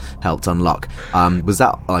Bubba helped unlock. Was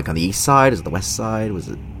that like on the east side? Was it the west side? Was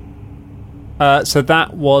it? So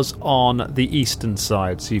that was on the eastern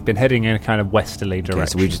side. So you've been heading in a kind of westerly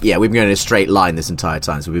direction. Okay, so we've been going in a straight line this entire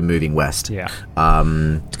time. So we've been moving west. Yeah.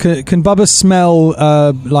 Can Bubba smell,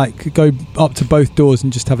 go up to both doors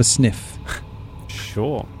and just have a sniff?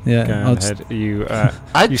 Sure. Yeah, Go I'll just- ahead. You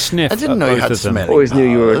I sniff. I didn't know at you both had of them. smell. Always knew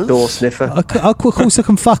you were a Powers. door sniffer. Of course I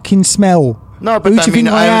can fucking smell. No, but Who do I you mean,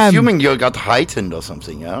 think I I'm am? assuming you got heightened or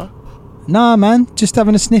something, yeah? Nah, man, just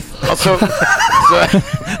having a sniff. Also,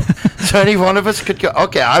 so any one of us could go.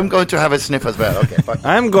 Okay, I'm going to have a sniff as well. Okay, fine.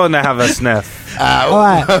 I'm going to have a sniff.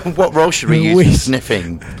 Alright. What role should we use We- for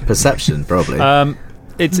sniffing? Perception, probably.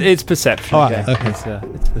 It's perception. All right, okay.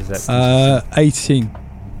 It's perception. 18.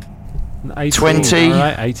 18. 20. All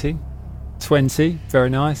right, 18. 20. Very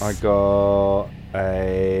nice. I got a...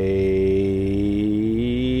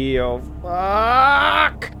 Oh,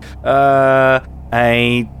 fuck!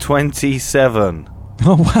 a 27.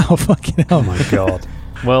 Oh wow, fucking hell. Oh my god.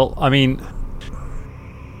 Well, I mean,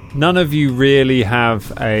 none of you really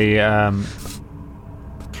have a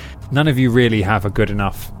good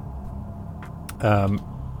enough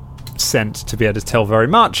scent to be able to tell very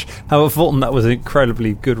much. However, Fulton, that was an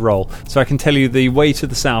incredibly good roll. So I can tell you the way to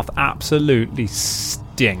the south absolutely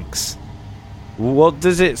stinks. What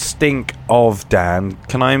does it stink of, Dan?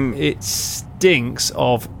 It stinks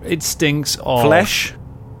of flesh?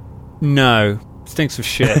 No. Stinks of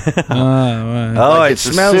shit. Right. Oh, Like it it's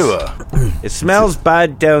a smells. sewer. It smells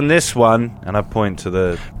bad down this one, and I point to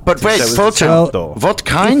the. But wait, that was the Fulton, south door. what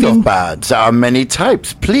kind of bad? There are many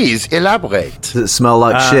types. Please elaborate. Does it smell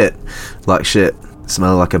like shit? Like shit.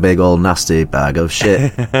 Smell like a big old nasty bag of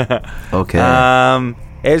shit. Okay.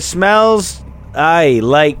 It smells,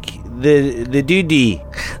 like the duty.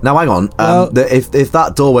 Now hang on. Well- If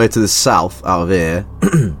that doorway to the south out of here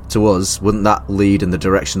to us, wouldn't that lead in the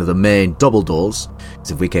direction of the main double doors?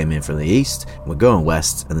 Because if we came in from the east, and we're going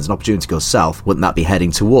west, and there's an opportunity to go south, wouldn't that be heading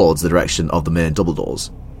towards the direction of the main double doors?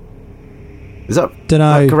 Is that,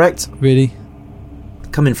 Dunno. that correct? Really?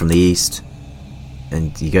 Come in from the east,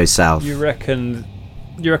 and you go south. You reckon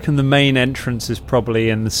the main entrance is probably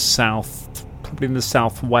in the south, probably in the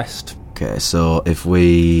southwest. Okay, so if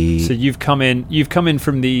we... So you've come in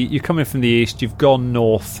from the east, you've gone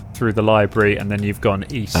north through the library, and then you've gone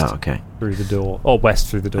east through the door, or west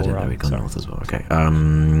through the door. I didn't know rather, we'd gone sorry. north as well. Okay.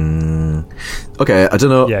 Okay, I don't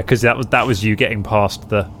know. Yeah, because that was you getting past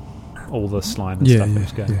all the slime and stuff that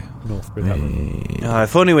was going north through that room.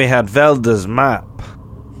 If only we had Velda's map.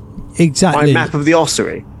 Exactly. My map of the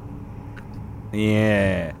ossuary.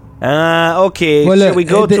 Yeah. Okay. Well, Shall look, we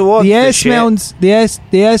go the towards air the shit? smells.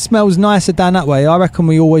 The air smells nicer down that way. I reckon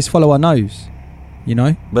we always follow our nose. You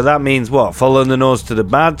know? But that means what? Following the nose to the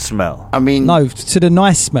bad smell. I mean, No, to the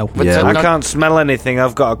nice smell. but Yeah, I can't smell anything.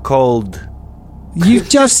 I've got a cold. You've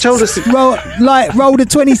just told us to- rolled a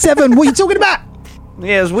 27. What are you talking about?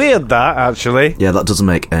 Yeah, it's weird that actually. Yeah, that doesn't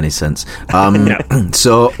make any sense.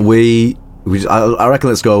 So I reckon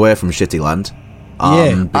let's go away from Shitty Land.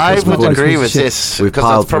 Yeah. I because would we've- agree with shit. this We've because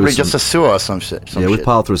piled that's probably through just some- a sewer or some shit. we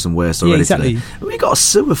piled through some waste already exactly. today. We got a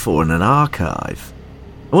sewer for and an archive.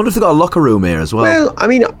 I wonder if they've got a locker room here as well. Well, I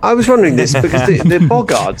mean, I was wondering this because the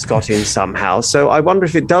Boggards got in somehow, so I wonder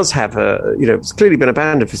if it does have it's clearly been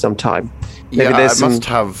abandoned for some time. Maybe Yeah, there's it some must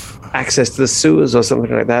have. access to the sewers or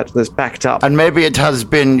something like that that's backed up. And maybe it has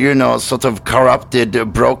been, sort of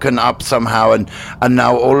corrupted, broken up somehow, and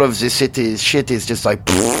now all of the city's shit is just like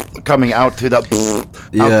coming out through that.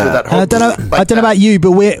 Yeah. Out through that I don't know. like I don't know that. about you,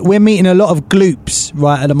 but we're meeting a lot of gloops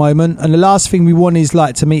right at the moment, and the last thing we want is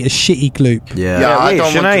like to meet a shitty gloop. Yeah. Yeah, I wait,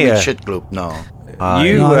 don't want to Shania. be shit gloop. No.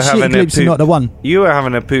 You No, were shitty having a gloops are not the poop. one. You were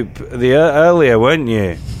having a poop earlier, weren't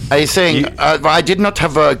you? Are you saying I did not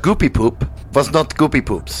have a goopy poop? Was not goopy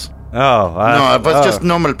poops. Oh, No, it was just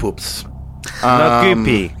normal poops. not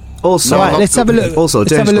goopy. Also, Right, let's have a look. Also,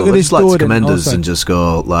 let's have James, a look at I'd this just like door to then. commend Oh, us sorry. and just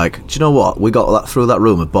go like, do you know what? We got through that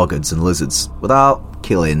room of boggards and lizards without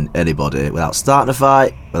killing anybody, without starting a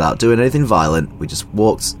fight, without doing anything violent. We just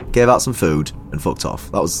walked, gave out some food, and fucked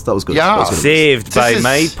off. That was good. Yeah. That was good. Saved This by is-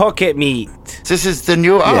 my pocket meat. This is the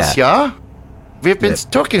new us, yeah? We've been Yeah.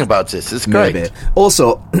 talking about this. It's great. Maybe.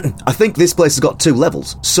 Also, I think this place has got 2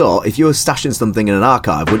 levels. So if you were stashing something in an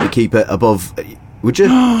archive, wouldn't you keep it above? Would you?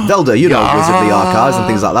 Velda, you know Wizardly archives and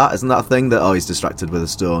things like that. Isn't that a thing that, he's distracted with a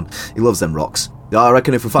stone? He loves them rocks. Yeah, I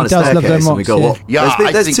reckon if we find He a does love staircase them and we go rocks, up. yeah. Yeah,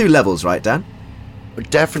 I there's think- 2 levels, right, Dan? We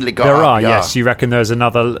definitely got There up, are, yeah. yes. You reckon there's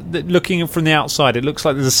another... Looking from the outside, it looks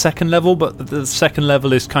like there's a second level, but the second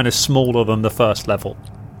level is kind of smaller than the first level.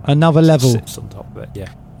 Another level. Sits on top of it, yeah.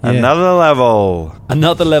 Yeah. Another level.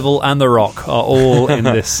 Another level and the rock are all in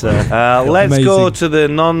this... Let's Amazing. go to the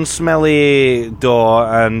non-smelly door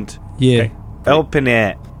and Yeah. open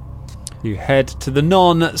it. You head to the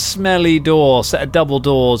non-smelly door, set of double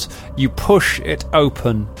doors. You push it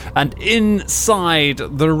open, and inside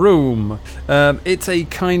the room, it's a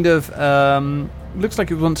kind of looks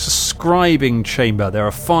like it wants a scribing chamber. There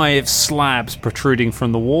are 5 slabs protruding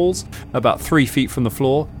from the walls, about 3 feet from the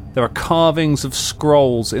floor. There are carvings of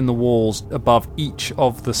scrolls in the walls above each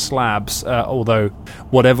of the slabs, although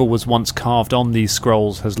whatever was once carved on these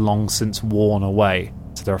scrolls has long since worn away.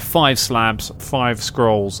 So there are 5 slabs, 5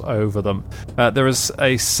 scrolls over them. There is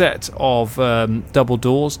a set of double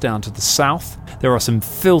doors down to the south. There are some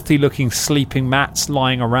filthy-looking sleeping mats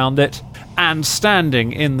lying around it. And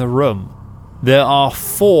standing in the room, there are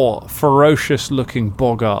 4 ferocious-looking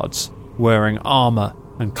boggards wearing armour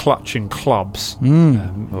and clutching clubs,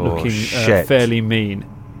 looking shit. fairly mean.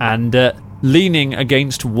 And leaning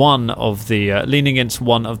against one of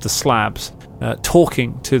the slabs,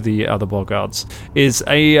 talking to the other Boggards, is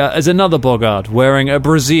another Boggard wearing a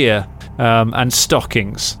brassiere and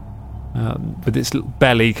stockings, with its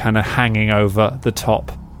belly kind of hanging over the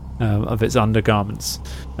top of its undergarments.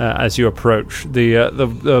 As you approach,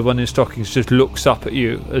 the one in stockings just looks up at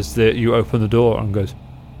you as you open the door and goes,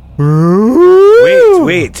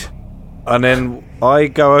 Wait. And then I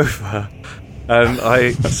go over and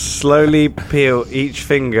I slowly peel each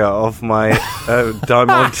finger off my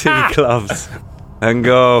Diamante gloves and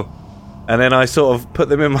go, and then I sort of put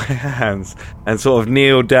them in my hands and sort of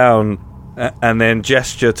kneel down and then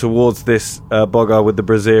gesture towards this Boggart with the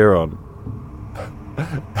brassiere on.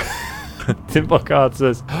 Tim Boggart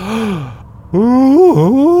says,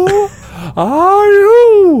 "Who are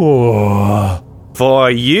you?"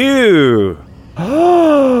 For you.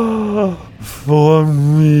 For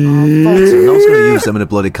me. I was going to use them in a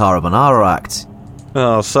bloody carbonara act.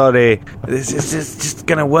 Oh, sorry. This is just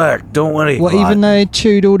going to work. Don't worry. What, even though it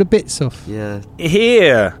chewed all the bits off? Yeah.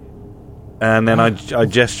 Here. And then I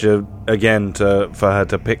gesture again for her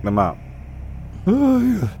to pick them up.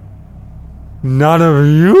 None of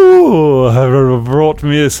you have ever brought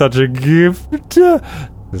me such a gift.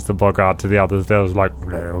 There's the Boggart to the others. There was like,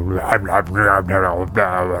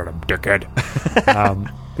 dickhead.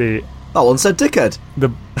 That one said dickhead.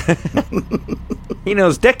 He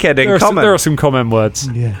knows dickhead in common. There are some common words.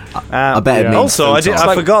 Yeah. I bet it means also, I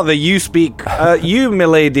forgot that you speak, you,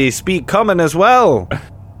 milady, speak common as well.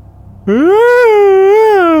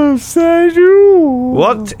 Yes, I do.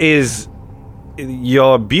 What is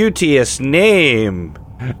your beauteous name?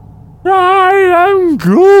 I am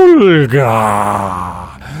Gulga,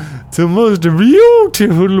 the most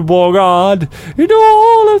beautiful Boggart in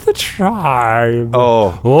all of the tribe.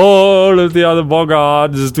 Oh. All of the other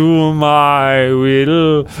Boggards do my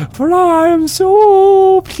will, for I am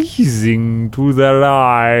so pleasing to their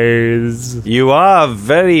eyes. You are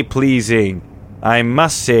very pleasing, I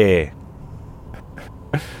must say.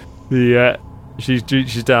 Yeah, she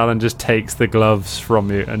reaches down and just takes the gloves from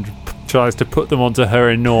you and tries to put them onto her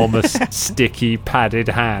enormous, sticky, padded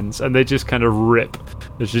hands, and they just kind of rip.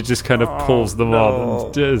 And she just kind of pulls them on,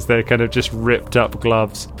 and as they're kind of just ripped up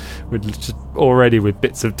gloves, already with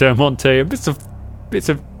bits of Diamante and bits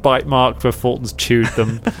of bite mark where Fulton's chewed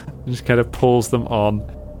them. And just kind of pulls them on.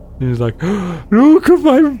 And he's like, "Look at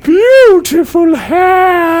my beautiful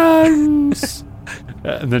hands!"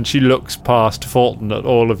 And then she looks past Fulton at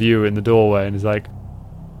all of you in the doorway and is like,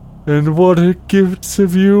 "And what gifts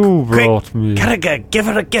have you brought me?" Give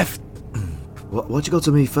her a gift. Why'd you go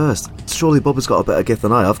to me first? Surely Bob has got a better gift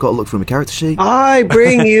than I. I've got to look through my character sheet. I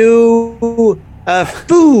bring you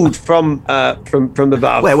food from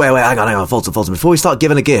above. Wait, hang on, Fulton. Before we start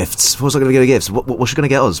giving her gifts, what's she going to get us?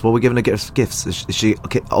 What are we giving her gifts? Is she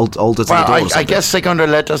older to the door or something? I guess they're going to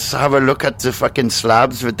let us have a look at the fucking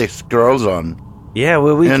slabs with the girls on. Yeah,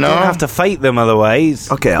 well, we don't have to fight them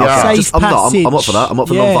otherwise. Okay, Yeah. I'm up for that. I'm up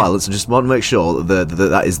for Yeah. non-violence. I just want to make sure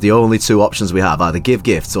that is the only two options we have: either give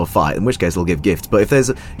gifts or fight. In which case, I'll give gifts. But if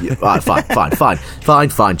there's right, fine.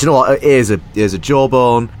 Do you know what? Here's a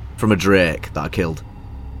jawbone from a drake that I killed.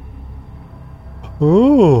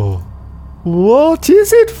 Oh, what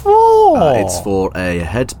is it for? It's for a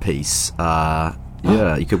headpiece.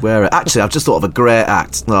 Yeah, you could wear it. Actually, I've just thought of a great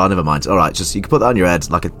act. No, never mind. All right, just you can put that on your head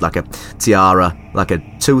like a tiara, like a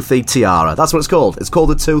toothy tiara. That's what it's called. It's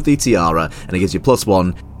called a toothy tiara, and it gives you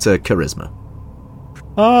 +1 to charisma.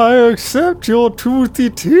 I accept your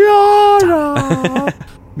toothy tiara.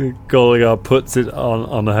 Goliath puts it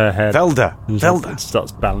on her head. Velda. And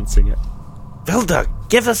starts balancing it. Velda,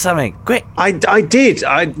 give us something, quick. I did.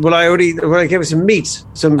 I gave her some meat,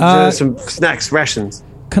 some snacks, rations.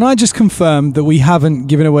 Can I just confirm that we haven't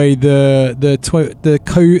given away the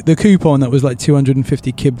coupon that was like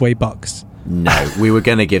 250 Kibwe bucks? No, we were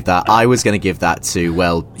going to give that. I was going to give that to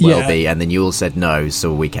Welby, and then you all said no,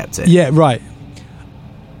 so we kept it. Yeah, right.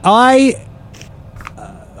 I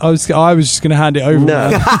was just going to hand it over. No.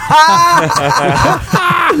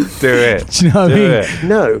 Do it. Do you know what I mean?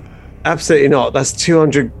 No, absolutely not. That's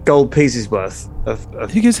 200 gold pieces worth.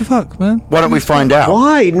 Who gives a fuck, man? Why don't we find out?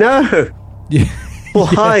 Why? No. Yeah.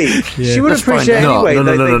 Why? She would appreciate No.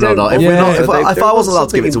 anyway. No. If I wasn't allowed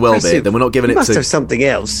to give it to Welby, then we're not giving it must to have something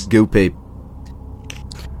else. Goopy.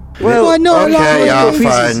 Well, Why not? Okay, Like,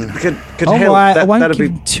 fine. Could all help. right, I won't That'd give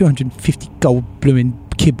be him 250 gold blooming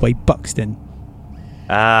Kibwe bucks then.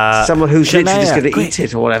 someone who's literally just Shania, going to eat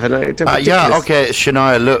it or whatever. No, don't be Yeah, ridiculous. okay.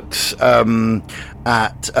 Shania looks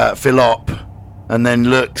at Philop and then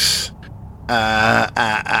looks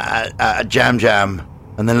at Jam Jam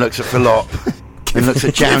and then looks at Philop and looks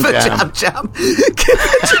at Jam Jam. Jam.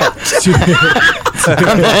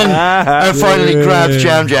 And finally grabs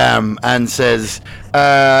Jam Jam and says,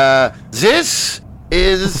 this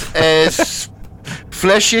is a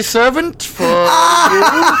fleshy servant for you.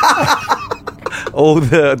 All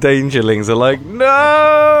the dangerlings are like,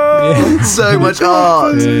 no! So much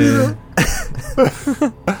art.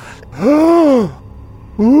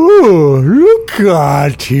 Oh, look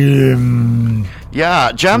at him.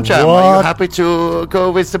 Yeah, Jam Jam, are you happy to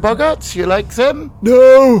go with the Boggarts? You like them?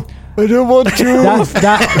 No, I don't want to.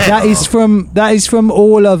 that is from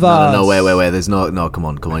all of us. No, wait. There's no. Come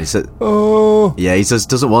on. He said. Oh. Yeah, he says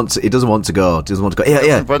doesn't want to go.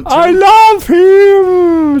 Yeah. I love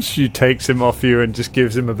him. She takes him off you and just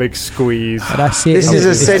gives him a big squeeze. That's it. This is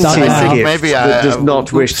a sentient gift maybe that does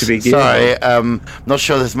not wish to be given. Sorry, not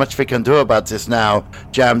sure there's much we can do about this now.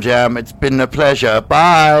 Jam Jam, it's been a pleasure.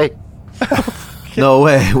 Bye. No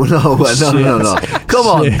way. No. Come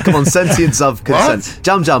on. Sentience of consent. What?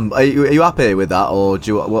 Jam Jam, are you happy with that, or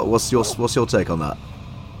do you, what's your take on that?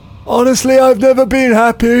 Honestly, I've never been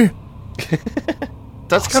happy.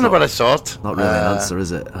 That's kind of what I thought. Not really an answer,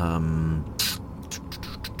 is it?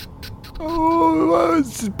 Oh,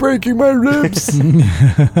 it's breaking my ribs. You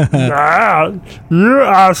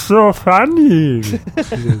are so funny. He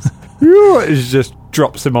just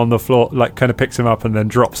drops him on the floor, like kind of picks him up and then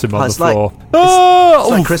drops him on the floor. It's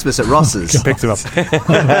like Christmas at Ross's. Picks him up.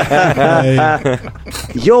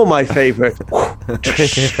 You're my favourite.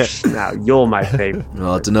 Now you're my favourite.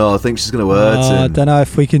 I don't know. I think she's going to hurt him. I don't know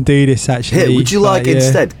if we can do this actually. Here, would you like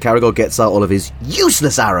instead? Caragor gets out all of his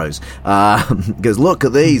useless arrows. Goes, look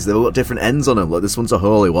at these. They've got different ends on them. Look, this one's a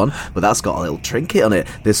holy one, but that's got a little trinket on it.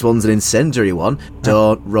 This one's an incendiary one.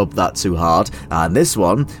 Don't rub that too hard. And this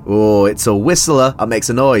one, it's a whistler. That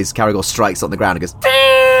makes a noise. Caragor strikes on the ground and goes.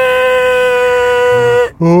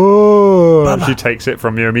 Oh! She takes it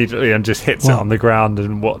from you immediately and just hits it on the ground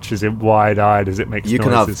and watches it wide-eyed as it makes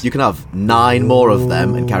noises. You can have 9 more of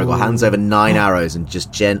them, and Caragor hands over 9 arrows and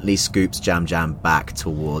just gently scoops Jam Jam back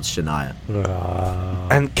towards Shania.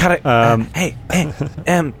 And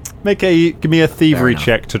give me a thievery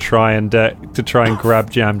check to try and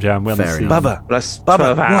grab Jam Jam. Fair enough. Bubba, That's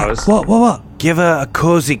 12 hours. What? give her a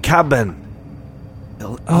cozy cabin.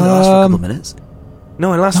 It'll last for a couple of minutes.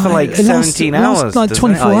 No, it lasts for like 17 hours. Like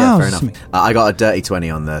 24 Fair hours. enough. I got a dirty 20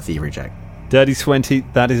 on the thievery check. Dirty 20,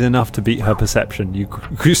 that is enough to beat her perception. You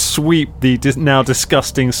sweep the now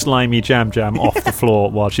disgusting, slimy Jam Jam off the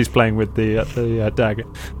floor while she's playing with the dagger,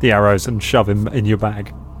 the arrows, and shove him in your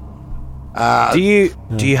bag. Do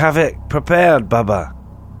you have it prepared, Bubba?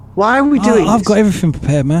 Why are we doing I've this? got everything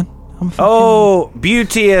prepared, man.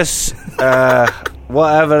 Beauteous,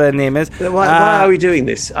 whatever her name is. Why are we doing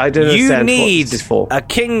this? I don't understand what this is for. A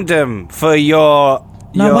kingdom for your...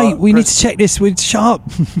 No, wait, we need to check this with Sharp.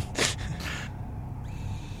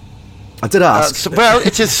 I did ask. Well,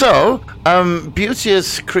 it is so.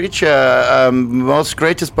 Beauteous creature, most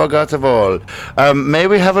greatest boggart of all. May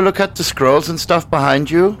we have a look at the scrolls and stuff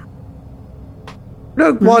behind you?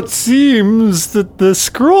 Look, What seems that the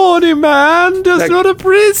scrawny man does not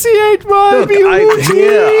appreciate my beauty.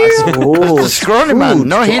 The scrawny man.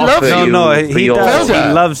 No, he loves you. No, he does. Zelda,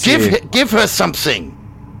 He loves you. Give her something.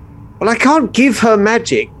 Well, I can't give her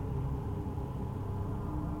magic.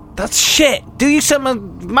 That's shit. Do you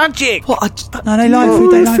summon magic? What? No, they like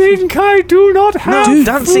food. They I like food. think I do not have Dude,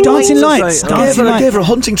 dancing dancing lights. lights. I gave her a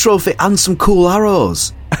hunting trophy and some cool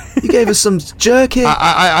arrows. You gave us some jerky.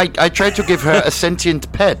 I tried to give her a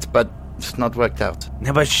sentient pet, but it's not worked out.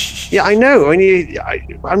 No, but Yeah, I know. I mean,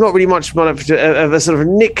 I'm not really much of a sort of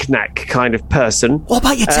knick-knack kind of person. What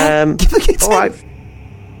about your tent? Give her your tent. All right.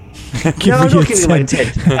 No, I'm not giving my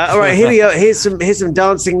tent. All right, here we go. Here's some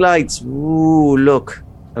dancing lights. Ooh, look.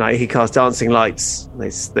 And he casts dancing lights. They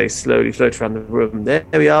slowly float around the room. There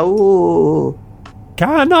we are. Ooh.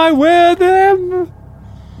 Can I wear them?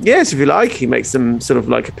 Yes, if you like. He makes them sort of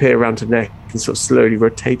like appear around her neck and sort of slowly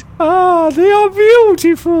rotate. Ah, they are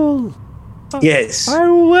beautiful. Yes.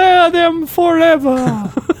 I'll wear them forever.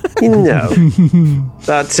 No.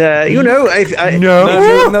 But, if I...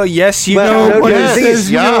 no, yes, you Well, know. no, what no, it the thing is.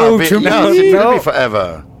 is, It will be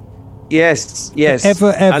forever. Yes.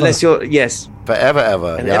 Ever. Unless you're... Yes.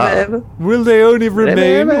 Ever. And Yeah. ever. Will they only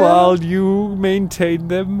remain Ever. while you maintain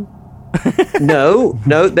them? No,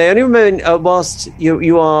 they only remain whilst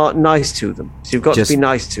you are nice to them. So you've got to be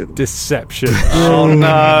nice to them. Deception. Oh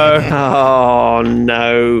no. Oh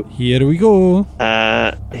no! Here we go.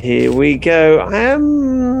 Here we go.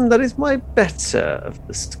 That is my better of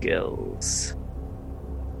the skills.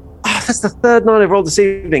 That's the third 9 I've rolled this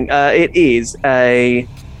evening. It is a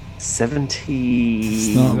 17.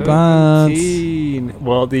 It's not bad.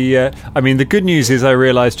 Well, the good news is I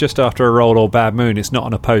realised just after a roll or bad moon, it's not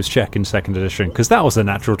an opposed check in 2nd edition, because that was a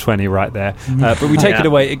natural 20 right there. But we take it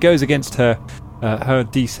away. It goes against her will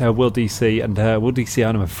DC, and her will DC,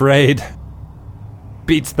 I'm afraid,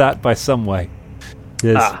 beats that by some way.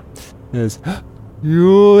 Yes.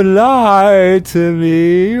 You lied to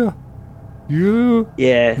me.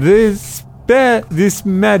 This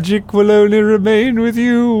magic will only remain with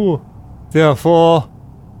you. Therefore,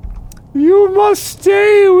 you must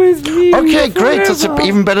stay with me. Okay, great. That's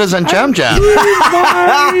even better than Jam Jam. Do you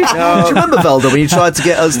remember, Velda, when you tried to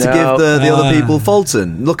get us to give the other people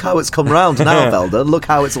Fulton? Look how it's come round now, Velda. Look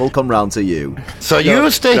how it's all come round to you. So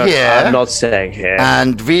you stay here. I'm not staying here.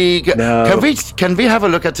 And can we have a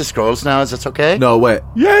look at the scrolls now? Is that okay? No, wait.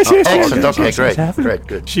 Yes. Excellent. Okay, great,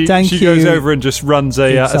 good. She Thank you. goes over and just runs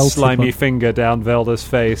a slimy Exalted. finger down Velda's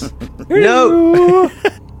face. No.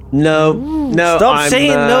 Stop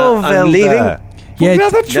saying no, Velda. I'm leaving. Yeah,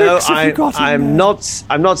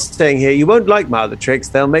 I'm not staying here. You won't like my other tricks.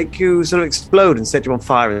 They'll make you sort of explode and set you on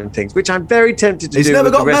fire and things, which I'm very tempted to He's do. never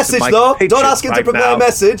with got the rest message, of my though. patrons Don't ask him to right prepare now. a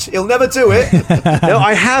message. He'll never do it. No,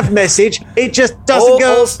 I have message. It just doesn't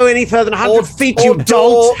go any further than 100 feet, you don't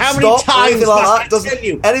don't. How many stop, times anything like that. must I tell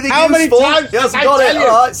you? Anything How many useful? times He hasn't must I got it. tell you?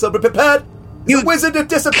 All right, so be prepared. You Wizard of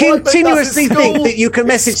Disappointment. continuously that's his think school. that you can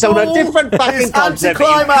message someone a different fucking It's concept. You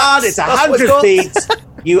anticlimax. can't. It's That's what it's 100 called. feet.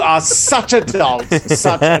 You are such a dolt.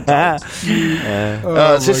 Such a dolt.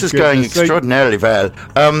 This is going extraordinarily well.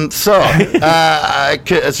 Shania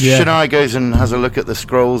goes and has a look at the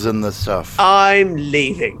scrolls and the stuff. I'm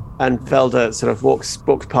leaving. And Velda sort of walks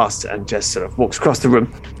past and just sort of walks across the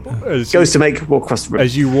room. Goes to walk across the room.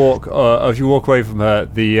 As you walk away from her,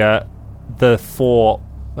 the four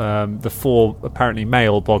apparently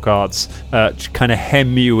male boggards kind of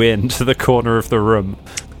hem you into the corner of the room.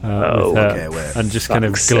 Okay, wait. And just kind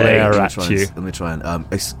of Fuck's glare sake. at you. Let me try and.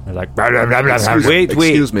 They're like, blah, blah, blah, blah, blah. Wait.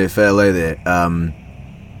 Excuse me, fair lady.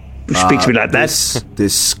 Speak to me like that.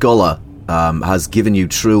 This scholar has given you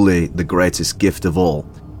truly the greatest gift of all.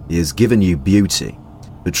 He has given you beauty.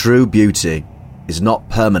 But true beauty is not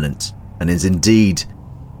permanent and is indeed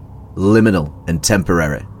liminal and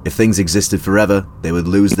temporary. If things existed forever, they would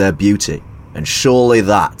lose their beauty. And surely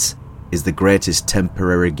that is the greatest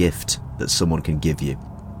temporary gift that someone can give you.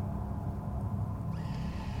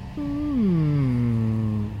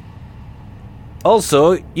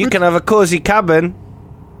 Also, you can have a cozy cabin.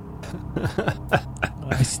 I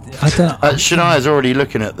don't. Shania's already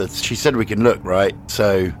looking at this. She said we can look, right?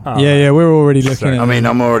 So Yeah, we're already looking at it. I mean,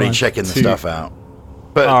 I'm already Fine. checking the stuff out.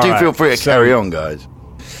 But All do right, feel free to carry on, guys.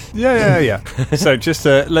 Yeah. So just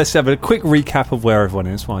let's have a quick recap of where everyone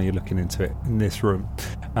is while you're looking into it in this room.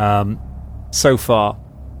 So far,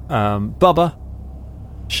 Bubba,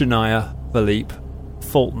 Shania, Philippe,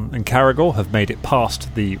 Fulton and Caragor have made it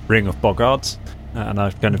past the ring of boggards and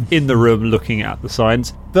are kind of in the room looking at the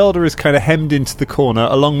signs. Velda is kind of hemmed into the corner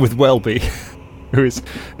along with Welby, who is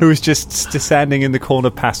just standing in the corner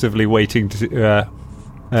passively waiting for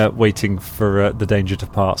the danger to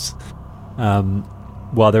pass.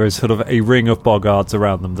 While there is sort of a ring of boggards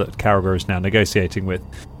around them that Caragor is now negotiating with.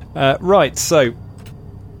 Right, so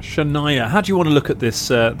Shania, how do you want to look at this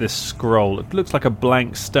this scroll? It looks like a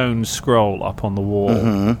blank stone scroll up on the wall.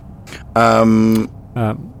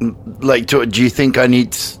 Do you think I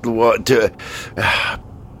need what?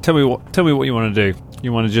 Tell me what you want to do.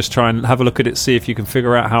 You want to just try and have a look at it, see if you can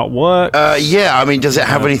figure out how it works? Yeah, I mean, does it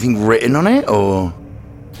have anything written on it, or?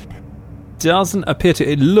 Doesn't appear to.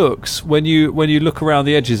 It looks, when you look around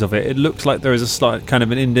the edges of it, it looks like there is a slight kind of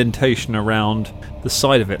an indentation around the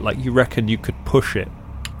side of it, like you reckon you could push it.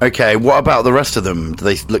 Okay, what about the rest of them? Do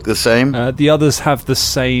they look the same? The others have the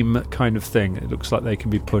same kind of thing. It looks like they can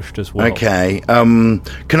be pushed as well. Okay. Can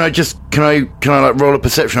I like roll a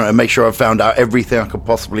perception on it and make sure I've found out everything I could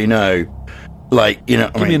possibly know? Like, you know,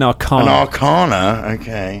 Give me an arcana. An arcana.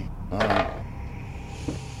 Okay. All right.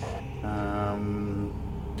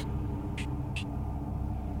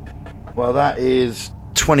 Well, that is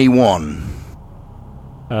 21.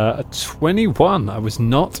 A 21. I was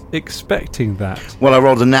not expecting that. Well, I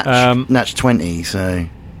rolled a natch 20, so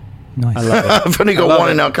Nice. I love it. I've only got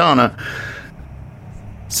one in Arcana.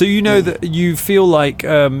 So you know that you feel like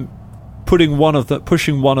pushing one of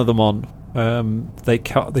them on. They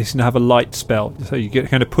seem to have a light spell. So you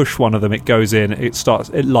kind of push one of them, it goes in,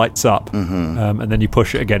 it lights up, and then you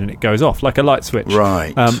push it again and it goes off like a light switch.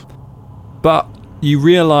 Right. But you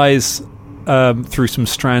realise through some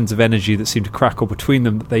strands of energy that seem to crackle between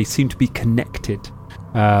them that they seem to be connected.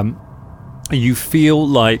 You feel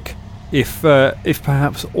like if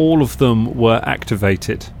perhaps all of them were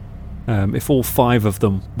activated, if all 5 of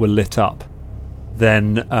them were lit up,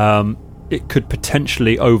 then it could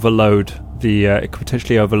potentially overload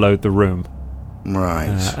the room.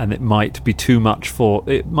 Right. And it might be too much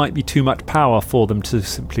power for them to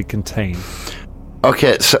simply contain.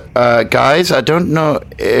 Okay, so guys, I don't know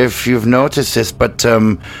if you've noticed this, but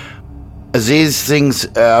these things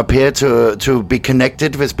appear to be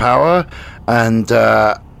connected with power, and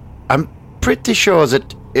I'm pretty sure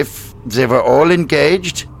that if they were all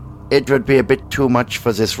engaged, it would be a bit too much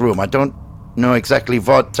for this room. I don't know exactly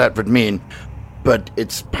what that would mean, but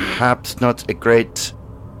it's perhaps not a great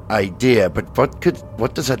idea. But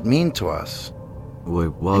what does that mean to us? Why Any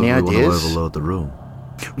would we want to ideas? overload the room?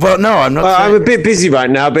 Well, no, I'm not. I'm a bit busy right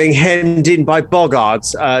now, being hemmed in by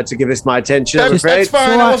boggards to give us my attention. I'm afraid. That's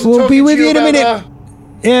fine. All I right, wasn't we'll be talking with to you in a about, minute.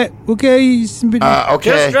 Yeah, we'll get you some.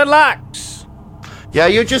 Okay. Just relax. Yeah,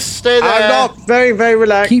 you just stay there. I'm not very, very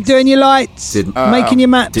relaxed. Keep doing your lights, making your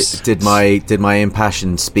maps. Did my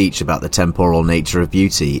impassioned speech about the temporal nature of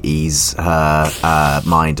beauty ease her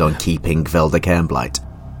mind on keeping Velda Cairnblight?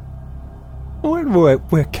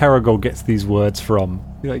 Where Caragol gets these words from?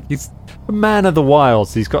 Like, he's a man of the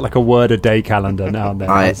wilds. He's got like a word a day calendar now and then.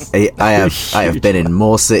 I have been in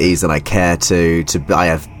more cities than I care to.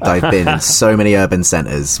 I've been in so many urban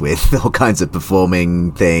centres with all kinds of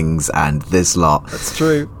performing things and this lot. That's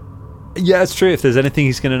true. Yeah, it's true. If there's anything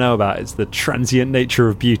he's going to know about, it's the transient nature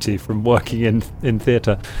of beauty from working in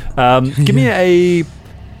theatre. Give me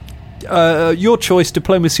your choice,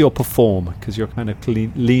 diplomacy or perform, because you're kind of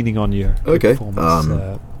leaning on your performance.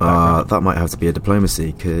 That might have to be a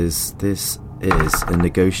diplomacy, because this is a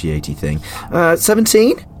negotiating thing.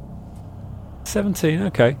 17? 17,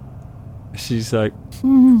 okay. She's like,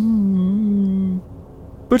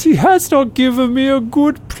 but he has not given me a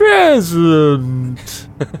good present.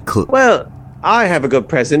 Well, I have a good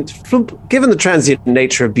present. Given the transient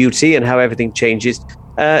nature of beauty and how everything changes,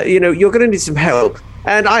 you're going to need some help.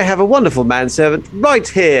 And I have a wonderful manservant right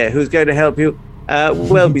here who's going to help you.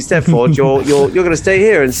 Welby Stepford, you're going to stay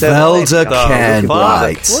here and serve. Velda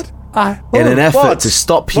Cairnblight. In an effort to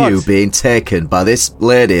stop you being taken by this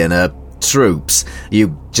lady and her troops,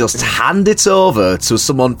 you just hand it over to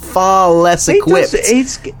someone far less equipped.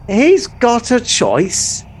 He's got a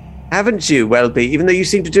choice, haven't you, Welby? Even though you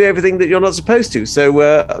seem to do everything that you're not supposed to. So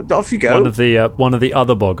off you go. One of the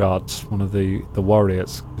other boggards, one of the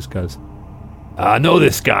warriors, just goes, I know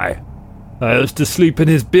this guy. I used to sleep in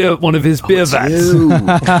one of his beer vats. We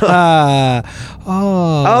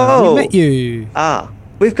met you.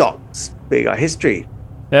 We've got history.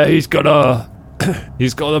 Yeah, he's got a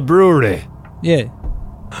brewery. Yeah.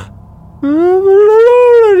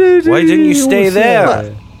 Why didn't you stay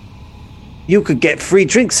there? You could get free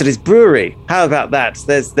drinks at his brewery. How about that?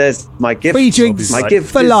 There's my gift. Free drinks my gift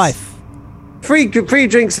for life. Free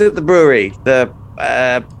drinks at the brewery.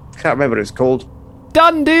 Can't remember what it's called.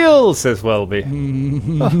 Done deal, says Welby.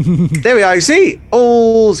 There we are. You see,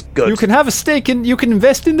 all's good. You can have a stake in. You can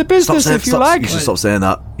invest in the business if you like. You should stop saying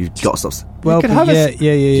that. You've got to stop. Well, yeah.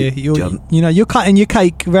 You're cutting your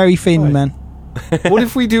cake very thin, man. What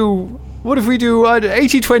if we do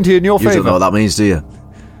 80-20 in your favour? You don't know what that means, do you?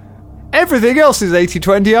 Everything else is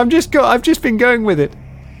 80-20. I've just been going with it.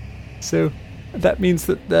 So that means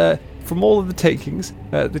that from all of the takings,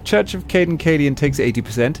 the Church of Caden Cadian takes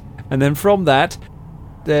 80%, and then from that,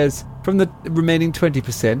 from the remaining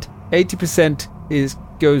 20%,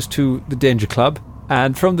 80% goes to the Danger Club,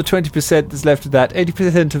 and from the 20% that's left of that,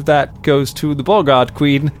 80% of that goes to the Boggart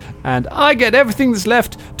Queen, and I get everything that's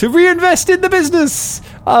left to reinvest in the business.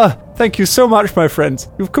 Thank you so much, my friends.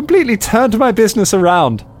 You've completely turned my business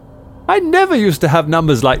around. I never used to have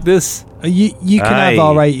numbers like this. You can have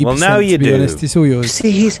our 80%. Well, now you do. Honest. It's all yours.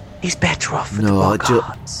 See, he's better off with the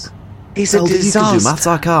Boggarts. He's a disaster. You can do maths,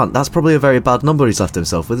 I can't. That's probably a very bad number he's left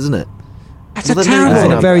himself with, isn't it? That's a terrible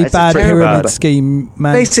number. A very bad pyramid scheme,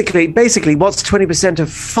 man. Basically, what's 20%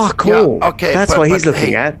 of fuck all? Yeah, okay, that's what he's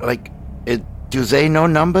looking at. Do they know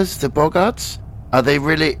numbers, the Boggarts? Are they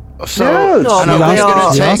really? No.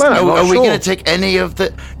 Are we going to take any of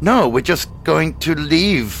the? No, we're just going to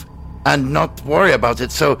leave and not worry about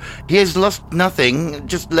it. So he has lost nothing.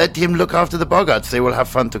 Just let him look after the Boggarts. They will have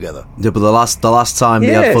fun together. Yeah, but the last time they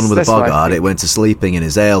had fun with the Boggart, it went to sleeping in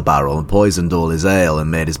his ale barrel and poisoned all his ale and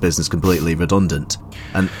made his business completely redundant.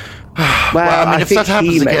 And well, I mean, if that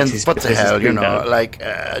happens again, what the hell,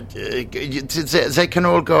 they can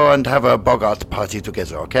all go and have a Boggart party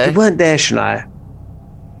together, okay? You weren't there, Shania.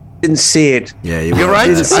 Didn't see it. Yeah, you're right.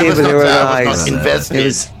 Didn't see it with your own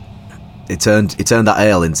eyes. It turned that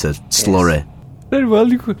ale into slurry. Very well.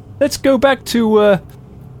 Let's go back to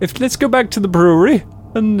the brewery,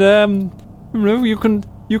 and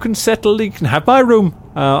you you can settle. You can have my room.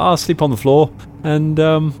 I'll sleep on the floor. And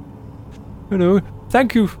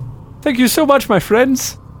thank you so much, my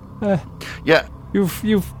friends. Yeah,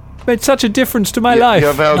 you've made such a difference to my life.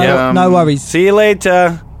 No worries. See you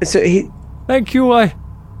later. So Thank you.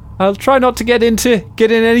 I'll try not to get in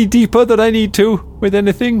any deeper than I need to with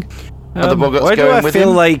anything. Why do I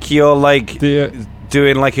feel like you're like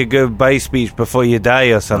doing like a goodbye speech before you die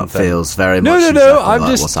or something? That feels very much. No. I'm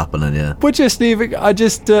like just what's happening. Yeah. We're just leaving. I'm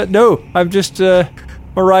just. All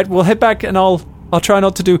right. We'll head back, and I'll try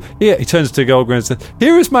not to do. Here, he turns to Golgren and says,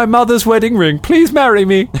 "Here is my mother's wedding ring. Please marry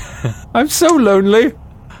me. I'm so lonely."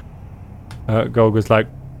 Golgren's like,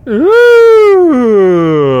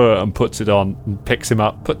 "Ooh," and puts it on and picks him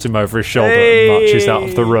up, puts him over his shoulder, and marches out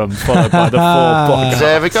of the room, followed by the four bodyguards.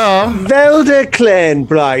 There we go. Velda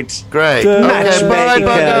Clenbright. Great. Matchmaker.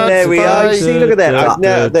 There we are. See, look at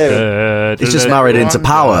that. There. He's just married into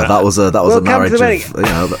power. That was a marriage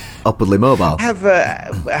of, upwardly mobile. Have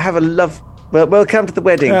a love. Well, welcome to the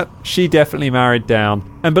wedding. She definitely married down,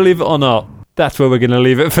 and believe it or not, that's where we're going to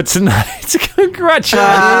leave it for tonight. Congratulations!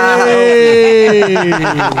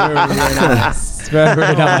 Very nice. Oh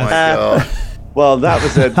my god. Well, that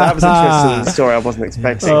was an interesting story I wasn't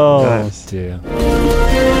expecting. Oh dear.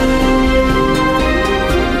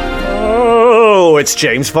 Oh, it's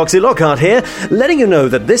James Foxy Lockhart here, letting you know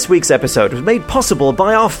that this week's episode was made possible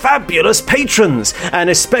by our fabulous patrons, and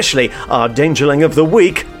especially our Dangerling of the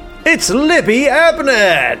Week. It's Libby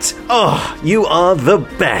Abnett! Oh, you are the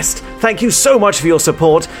best. Thank you so much for your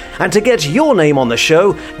support. And to get your name on the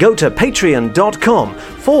show, go to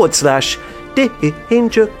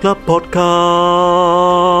patreon.com/Danger Club Podcast.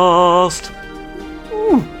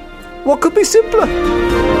 What could be simpler?